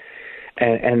alive.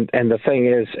 And the thing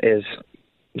is,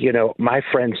 you know, my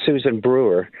friend Susan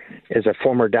Brewer is a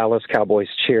former Dallas Cowboys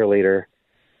cheerleader.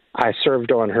 I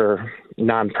served on her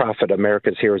nonprofit,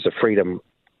 America's Heroes of Freedom.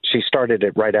 She started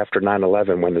it right after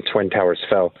 9/11 when the Twin Towers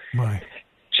fell. Right.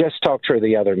 Just talked to her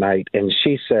the other night, and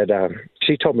she said,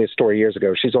 she told me a story years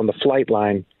ago. She's on the flight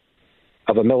line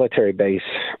of a military base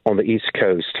on the East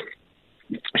Coast.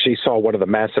 She saw one of the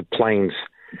massive planes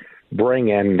bring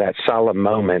in that solemn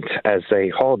moment as they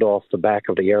hauled off the back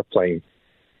of the airplane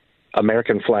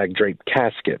American flag draped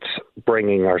caskets,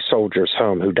 bringing our soldiers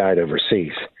home who died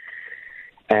overseas.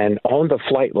 And on the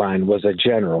flight line was a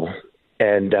general,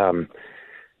 and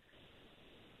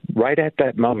right at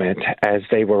that moment, as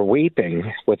they were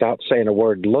weeping, without saying a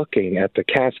word, looking at the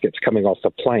caskets coming off the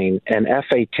plane, an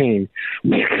F-18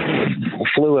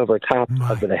 flew over top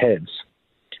of the heads.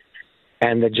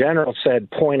 And the general said,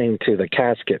 pointing to the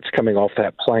caskets coming off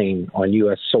that plane on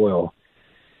U.S. soil,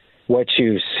 what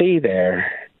you see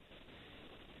there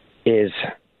is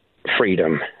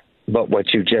freedom, but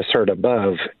what you just heard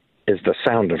above is the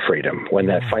sound of freedom when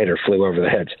that fighter flew over the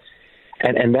heads.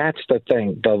 And that's the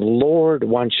thing. The Lord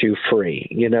wants you free.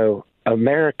 You know,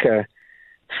 America,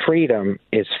 freedom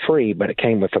is free, but it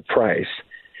came with a price.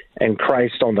 And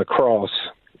Christ on the cross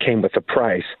came with a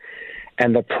price.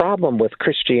 And the problem with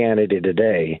Christianity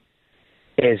today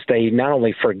is they not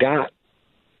only forgot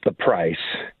the price,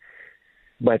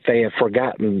 but they have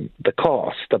forgotten the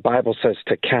cost. The Bible says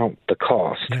to count the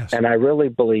cost. Yes. And I really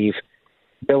believe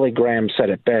Billy Graham said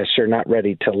it best, you're not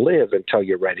ready to live until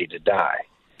you're ready to die.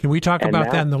 Can we talk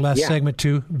about that in the last segment,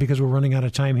 too, because we're running out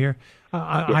of time here?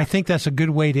 I think that's a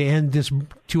good way to end this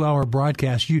 2-hour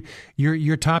broadcast.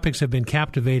 Your topics have been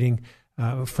captivating,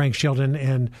 Frank Shelton,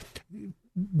 and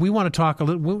we want to talk a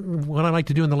little. What I'd like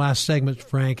to do in the last segment,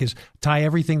 Frank, is tie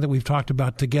everything that we've talked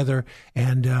about together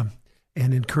and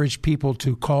encourage people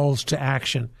to calls to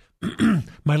action.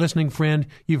 My listening friend,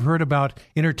 you've heard about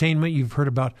entertainment, you've heard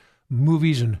about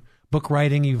movies and book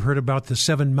writing, you've heard about the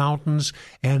 7 mountains,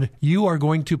 and you are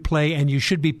going to play, and you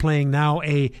should be playing now,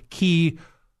 a key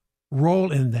role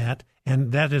in that,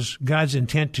 and that is God's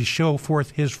intent to show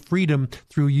forth his freedom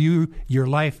through you, your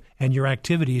life, and your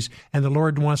activities, and the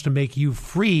Lord wants to make you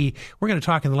free. We're going to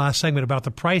talk in the last segment about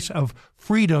the price of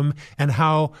freedom and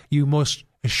how you most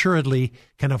assuredly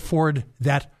can afford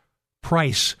that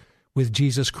price with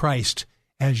Jesus Christ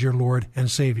as your Lord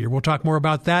and Savior. We'll talk more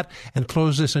about that and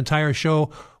close this entire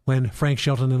show when Frank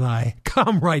Shelton and I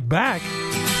come right back.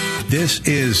 This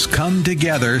is Come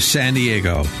Together San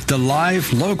Diego, the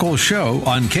live local show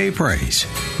on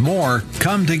KPRAISE. More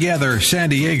Come Together San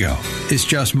Diego is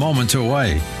just moments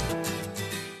away.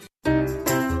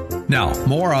 Now,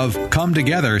 more of Come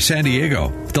Together San Diego,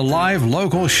 the live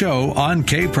local show on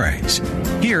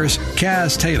KPRAISE. Here's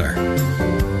Kaz Taylor.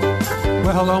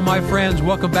 Well, hello, my friends.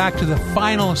 Welcome back to the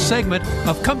final segment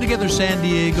of Come Together San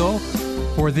Diego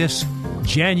for this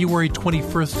January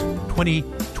 21st,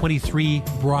 2023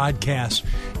 broadcast.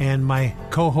 And my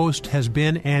co-host has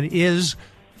been and is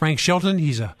Frank Shelton.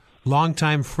 He's a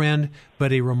longtime friend,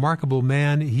 but a remarkable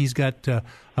man. He's got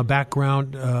a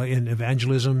background in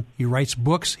evangelism. He writes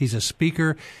books. He's a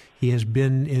speaker. He has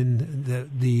been in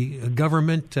the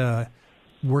government,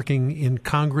 working in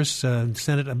Congress,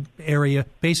 Senate area,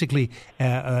 basically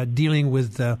dealing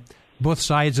with both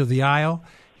sides of the aisle.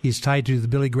 He's tied to the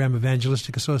Billy Graham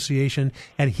Evangelistic Association,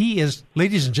 and he is,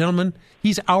 ladies and gentlemen,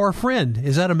 he's our friend.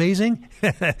 Is that amazing?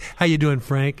 How you doing,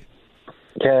 Frank?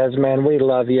 Kaz, man, we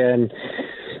love you, and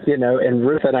you know, and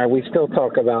Ruth and I, we still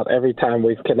talk about every time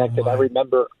we've connected. I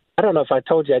remember, I don't know if I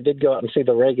told you, I did go out and see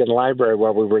the Reagan Library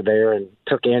while we were there, and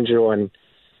took Andrew on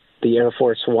the Air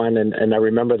Force One, and I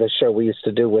remember the show we used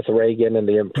to do with Reagan and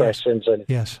the impressions,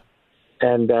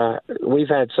 and we've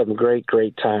had some great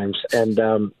times,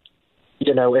 and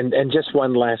you know, and just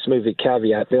one last movie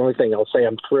caveat. The only thing I'll say,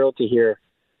 I'm thrilled to hear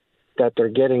that they're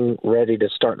getting ready to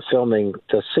start filming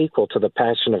the sequel to The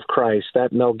Passion of Christ.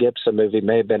 That Mel Gibson movie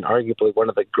may have been arguably one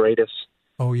of the greatest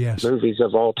movies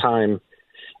of all time.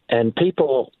 And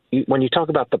people, when you talk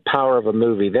about the power of a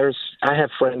movie, I have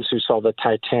friends who saw the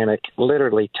Titanic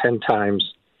literally 10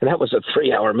 times, and that was a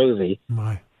 3-hour movie.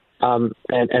 My.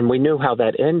 And we knew how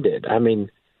that ended. I mean,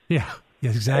 yeah,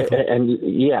 exactly.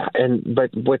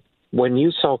 But when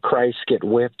you saw Christ get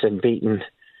whipped and beaten,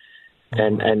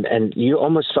 and you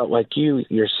almost felt like you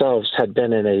yourselves had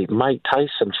been in a Mike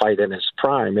Tyson fight in his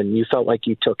prime, and you felt like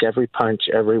you took every punch,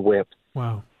 every whip.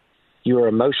 Wow. You were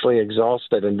emotionally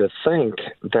exhausted, and to think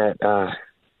that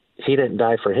he didn't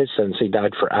die for his sins, he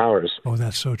died for ours. Oh,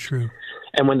 that's so true.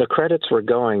 And when the credits were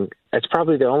going, it's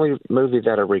probably the only movie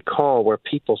that I recall where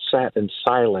people sat in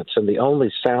silence, and the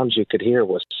only sounds you could hear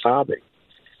was sobbing,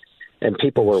 and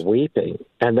people were weeping.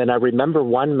 And then I remember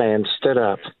one man stood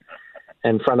up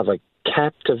in front of a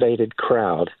captivated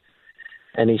crowd,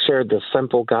 and he shared the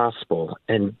simple gospel,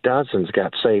 and dozens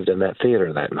got saved in that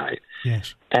theater that night.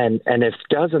 Yes. And if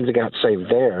dozens got saved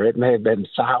there, it may have been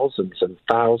thousands and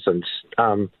thousands.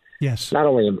 Yes. Not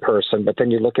only in person, but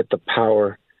then you look at the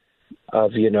power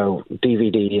of,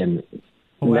 DVD and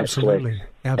Netflix.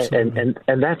 Absolutely.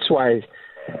 And that's why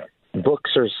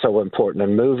books are so important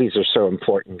and movies are so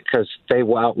important, because they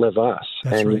will outlive us.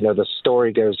 That's right. The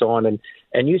story goes on.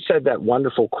 And you said that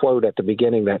wonderful quote at the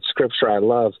beginning, that scripture I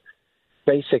love.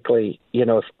 Basically,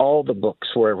 if all the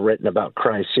books were written about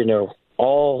Christ,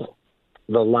 all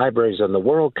the libraries in the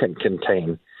world can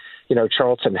contain.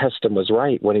 Charlton Heston was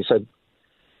right when he said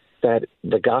that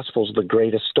the gospel's the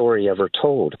greatest story ever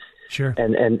told. Sure.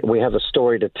 And we have a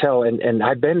story to tell. And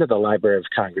I've been to the Library of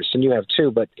Congress, and you have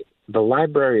too, but the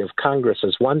Library of Congress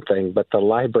is one thing, but the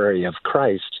Library of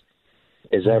Christ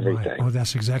is everything. Oh,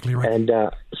 that's exactly right. And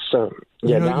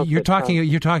you're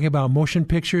talking about motion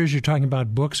pictures, you're talking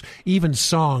about books, even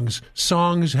songs.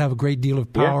 Songs have a great deal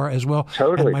of power as well.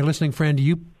 Totally. And my listening friend,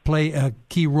 you play a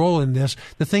key role in this.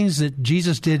 The things that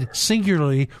Jesus did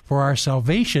singularly for our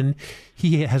salvation,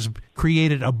 he has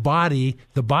created a body,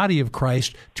 the body of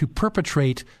Christ, to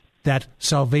perpetrate that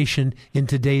salvation in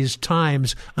today's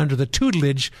times under the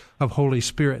tutelage of Holy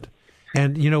Spirit.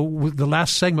 And, with the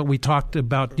last segment, we talked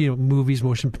about, movies,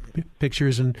 motion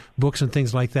pictures, and books and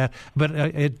things like that. But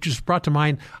it just brought to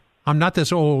mind, I'm not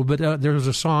this old, but there was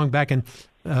a song back in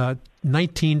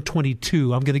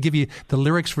 1922. I'm going to give you the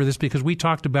lyrics for this because we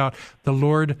talked about the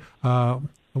Lord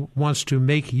wants to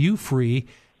make you free,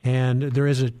 and there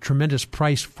is a tremendous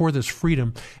price for this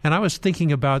freedom. And I was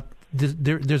thinking about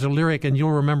there's a lyric, and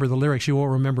you'll remember the lyrics. You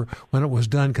won't remember when it was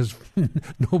done because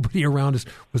nobody around us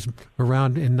was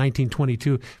around in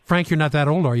 1922. Frank, you're not that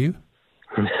old, are you?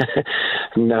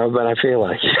 No, but I feel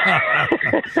like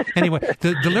it. Anyway,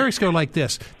 the lyrics go like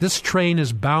this. This train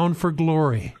is bound for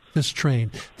glory. This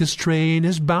train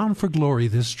is bound for glory,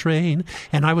 this train.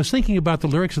 And I was thinking about the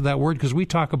lyrics of that word because we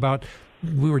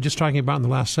were just talking about in the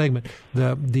last segment,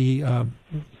 the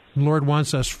Lord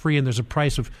wants us free, and there's a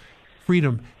price of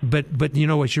freedom, but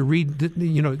as you read,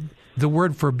 the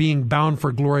word for being bound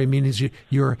for glory means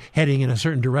you're heading in a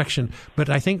certain direction. But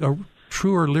I think a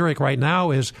truer lyric right now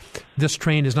is this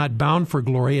train is not bound for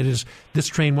glory. It is this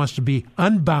train wants to be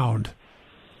unbound,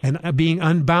 and being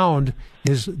unbound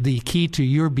is the key to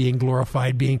your being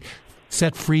glorified, being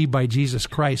set free by Jesus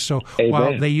Christ. So Amen.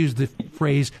 While they use the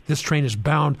phrase, this train is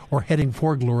bound or heading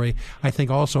for glory, I think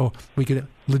also we could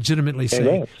legitimately say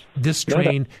Amen. This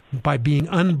train, by being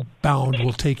unbound,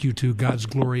 will take you to God's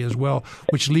glory as well,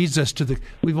 which leads us to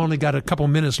we've only got a couple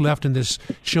minutes left in this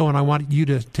show, and I want you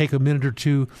to take a minute or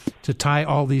two to tie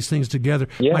all these things together.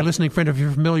 Yeah. My listening friend, if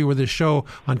you're familiar with this show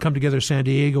on Come Together San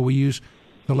Diego, we use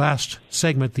the last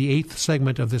segment, the 8th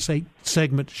segment of this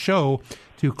 8-segment show,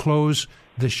 to close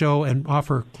the show and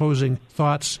offer closing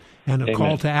thoughts and a Amen.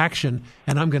 Call to action.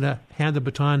 And I'm going to hand the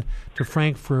baton to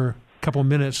Frank for a couple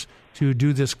minutes to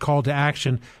do this call to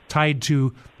action tied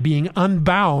to being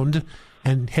unbound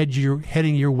and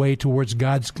heading your way towards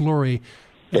God's glory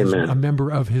as Amen. a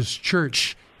member of his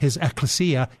church, his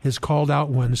ecclesia, his called out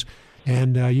ones.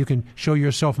 And you can show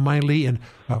yourself mightily in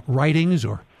writings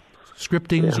or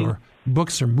scriptings or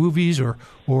books or movies or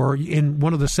in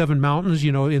one of the 7 mountains,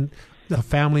 in the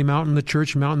family mountain, the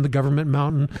church mountain, the government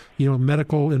mountain,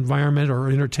 medical environment or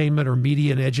entertainment or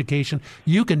media and education.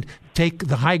 You can take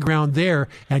the high ground there,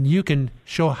 and you can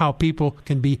show how people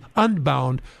can be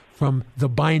unbound from the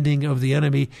binding of the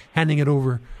enemy, handing it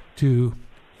over to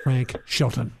Frank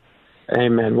Shelton.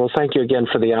 Amen. Well, thank you again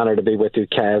for the honor to be with you,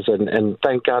 Kaz, and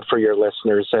thank God for your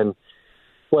listeners. And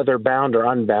whether bound or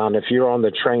unbound, if you're on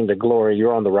the train to glory,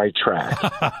 you're on the right track.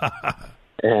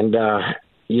 And,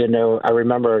 I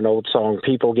remember an old song,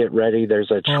 "People Get Ready,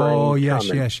 There's a Train Oh, yes,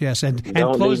 coming." yes. And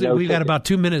close it. We've got about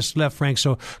 2 minutes left, Frank,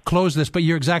 so close this. But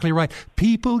you're exactly right.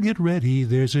 People get ready,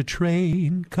 there's a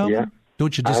train coming. Yeah.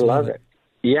 Don't you just I love it?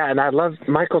 Yeah, and I love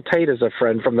Michael Tate as a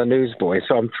friend from the Newsboys,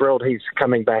 so I'm thrilled he's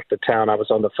coming back to town. I was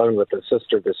on the phone with his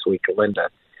sister this week, Linda.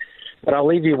 But I'll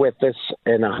leave you with this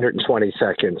in 120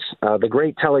 seconds. The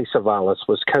great Telly Savalas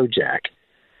was Kojak,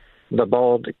 the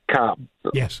bald cop.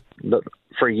 Yes.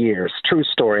 For years. True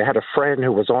story. I had a friend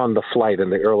who was on the flight in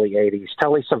the early 80s.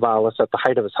 Telly Savalas, at the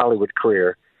height of his Hollywood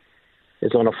career,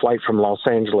 is on a flight from Los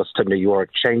Angeles to New York,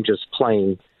 changes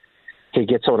plane. He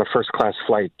gets on a first-class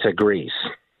flight to Greece.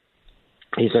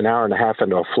 He's an hour and a half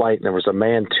into a flight, and there was a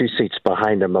man 2 seats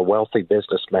behind him, a wealthy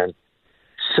businessman,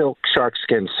 silk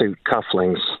sharkskin suit,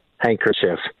 cufflinks,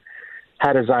 handkerchief,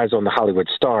 had his eyes on the Hollywood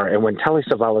star. And when Telly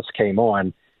Savalas came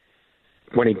on,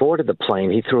 when he boarded the plane,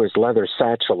 he threw his leather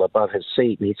satchel above his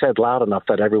seat, and he said loud enough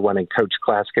that everyone in coach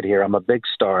class could hear, "I'm a big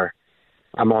star.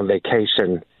 I'm on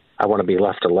vacation. I want to be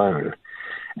left alone."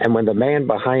 And when the man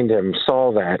behind him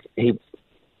saw that, he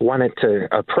wanted to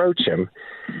approach him,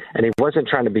 and he wasn't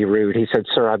trying to be rude. He said,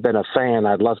 "Sir, I've been a fan.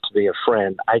 I'd love to be a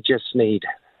friend. I just need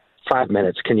 5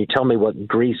 minutes. Can you tell me what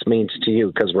Greece means to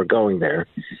you? Because we're going there."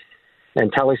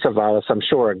 And Telly Savalas, I'm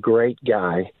sure a great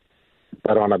guy,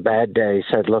 but on a bad day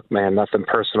said, "Look, man, nothing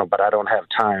personal, but I don't have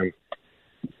time.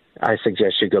 I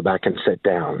suggest you go back and sit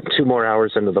down." 2 more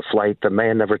hours into the flight, the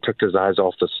man never took his eyes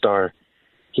off the star.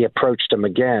 He approached him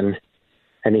again,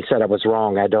 and he said, "I was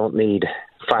wrong. I don't need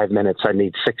 5 minutes. I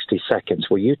need 60 seconds.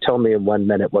 Will you tell me in 1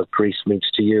 minute what Greece means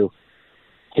to you?"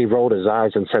 He rolled his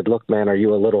eyes and said, "Look, man, are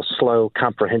you a little slow?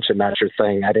 Comprehension, not your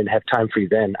thing. I didn't have time for you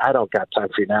then. I don't got time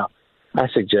for you now. I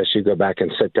suggest you go back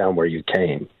and sit down where you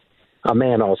came." A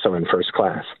man also in first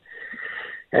class.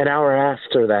 An hour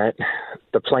after that,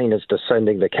 the plane is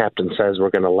descending. The captain says, "We're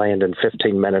going to land in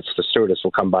 15 minutes. The stewardess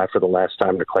will come by for the last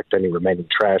time to collect any remaining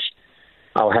trash.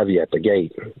 I'll have you at the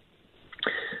gate."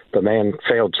 The man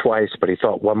failed twice, but he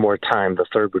thought one more time the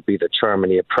third would be the charm,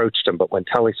 and he approached him. But when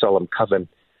Telly saw him coming,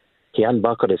 he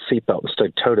unbuckled his seatbelt and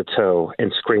stood toe-to-toe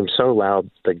and screamed so loud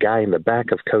the guy in the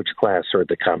back of coach class heard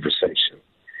the conversation.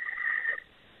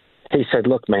 He said,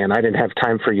 "Look, man, I didn't have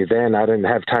time for you then. I didn't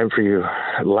have time for you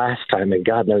last time, and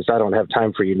God knows I don't have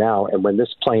time for you now. And when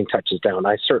this plane touches down,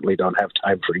 I certainly don't have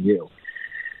time for you."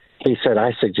 He said,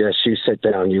 "I suggest you sit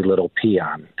down, you little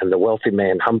peon." And the wealthy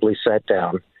man humbly sat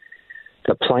down.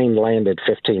 The plane landed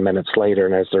 15 minutes later,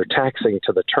 and as they're taxiing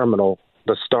to the terminal,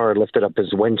 the star lifted up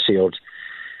his windshield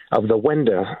of the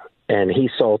window, and he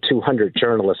saw 200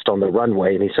 journalists on the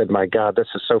runway, and he said, "My God, this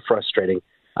is so frustrating.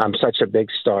 I'm such a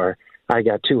big star. I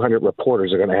got 200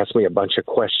 reporters are going to ask me a bunch of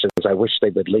questions. I wish they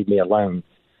would leave me alone."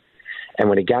 And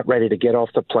when he got ready to get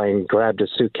off the plane, grabbed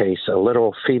his suitcase, a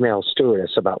little female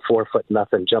stewardess, about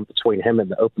 4'0", jumped between him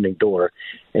and the opening door,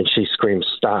 and she screamed,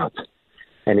 "Stop."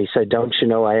 And he said, "Don't you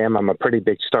know I am? I'm a pretty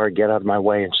big star. Get out of my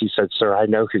way." And she said, "Sir, I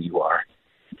know who you are.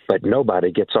 But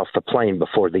nobody gets off the plane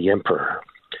before the emperor."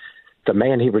 The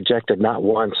man he rejected not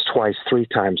once, twice, 3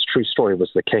 times, true story,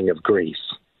 was the king of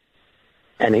Greece.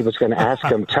 And he was going to ask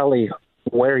him, "Telly,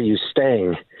 where are you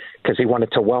staying?" Because he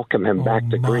wanted to welcome him back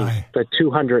to Greece. The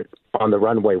 200 on the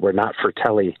runway were not for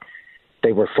Telly.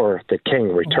 They were for the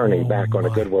king returning back on a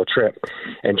goodwill trip.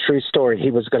 And true story, he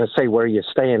was going to say, "Where are you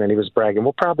staying?" And he was bragging,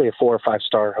 "Well, probably a 4 or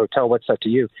 5-star hotel. What's that to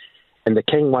you?" And the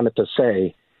king wanted to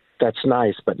say, "That's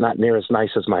nice, but not near as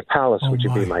nice as my palace. Would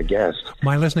you be my guest?"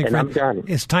 My listening and friend, I'm done.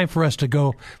 It's time for us to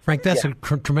go. Frank, that's a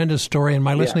tremendous story. And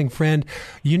my listening friend,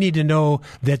 you need to know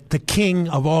that the King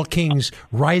of all kings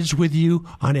rides with you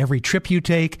on every trip you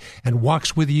take and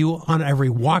walks with you on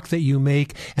every walk that you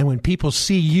make. And when people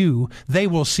see you, they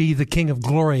will see the King of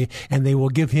glory, and they will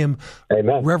give him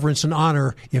reverence and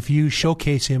honor if you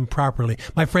showcase him properly.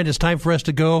 My friend, it's time for us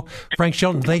to go. Frank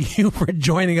Shelton, thank you for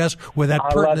joining us with that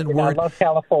pertinent word. I love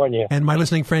California. And my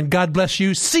listening friend, God bless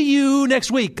you. See you next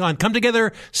week on Come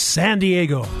Together San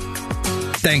Diego.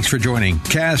 Thanks for joining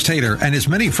Kaz Taylor and his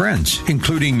many friends,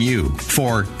 including you,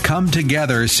 for Come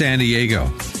Together San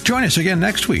Diego. Join us again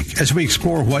next week as we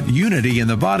explore what unity in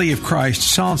the body of Christ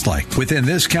sounds like within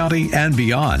this county and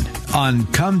beyond on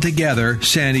Come Together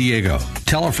San Diego.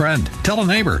 Tell a friend, tell a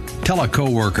neighbor, tell a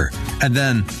coworker, and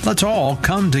then let's all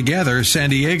come together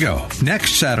San Diego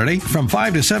next Saturday from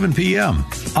 5 to 7 p.m.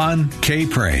 on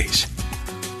KPRAISE.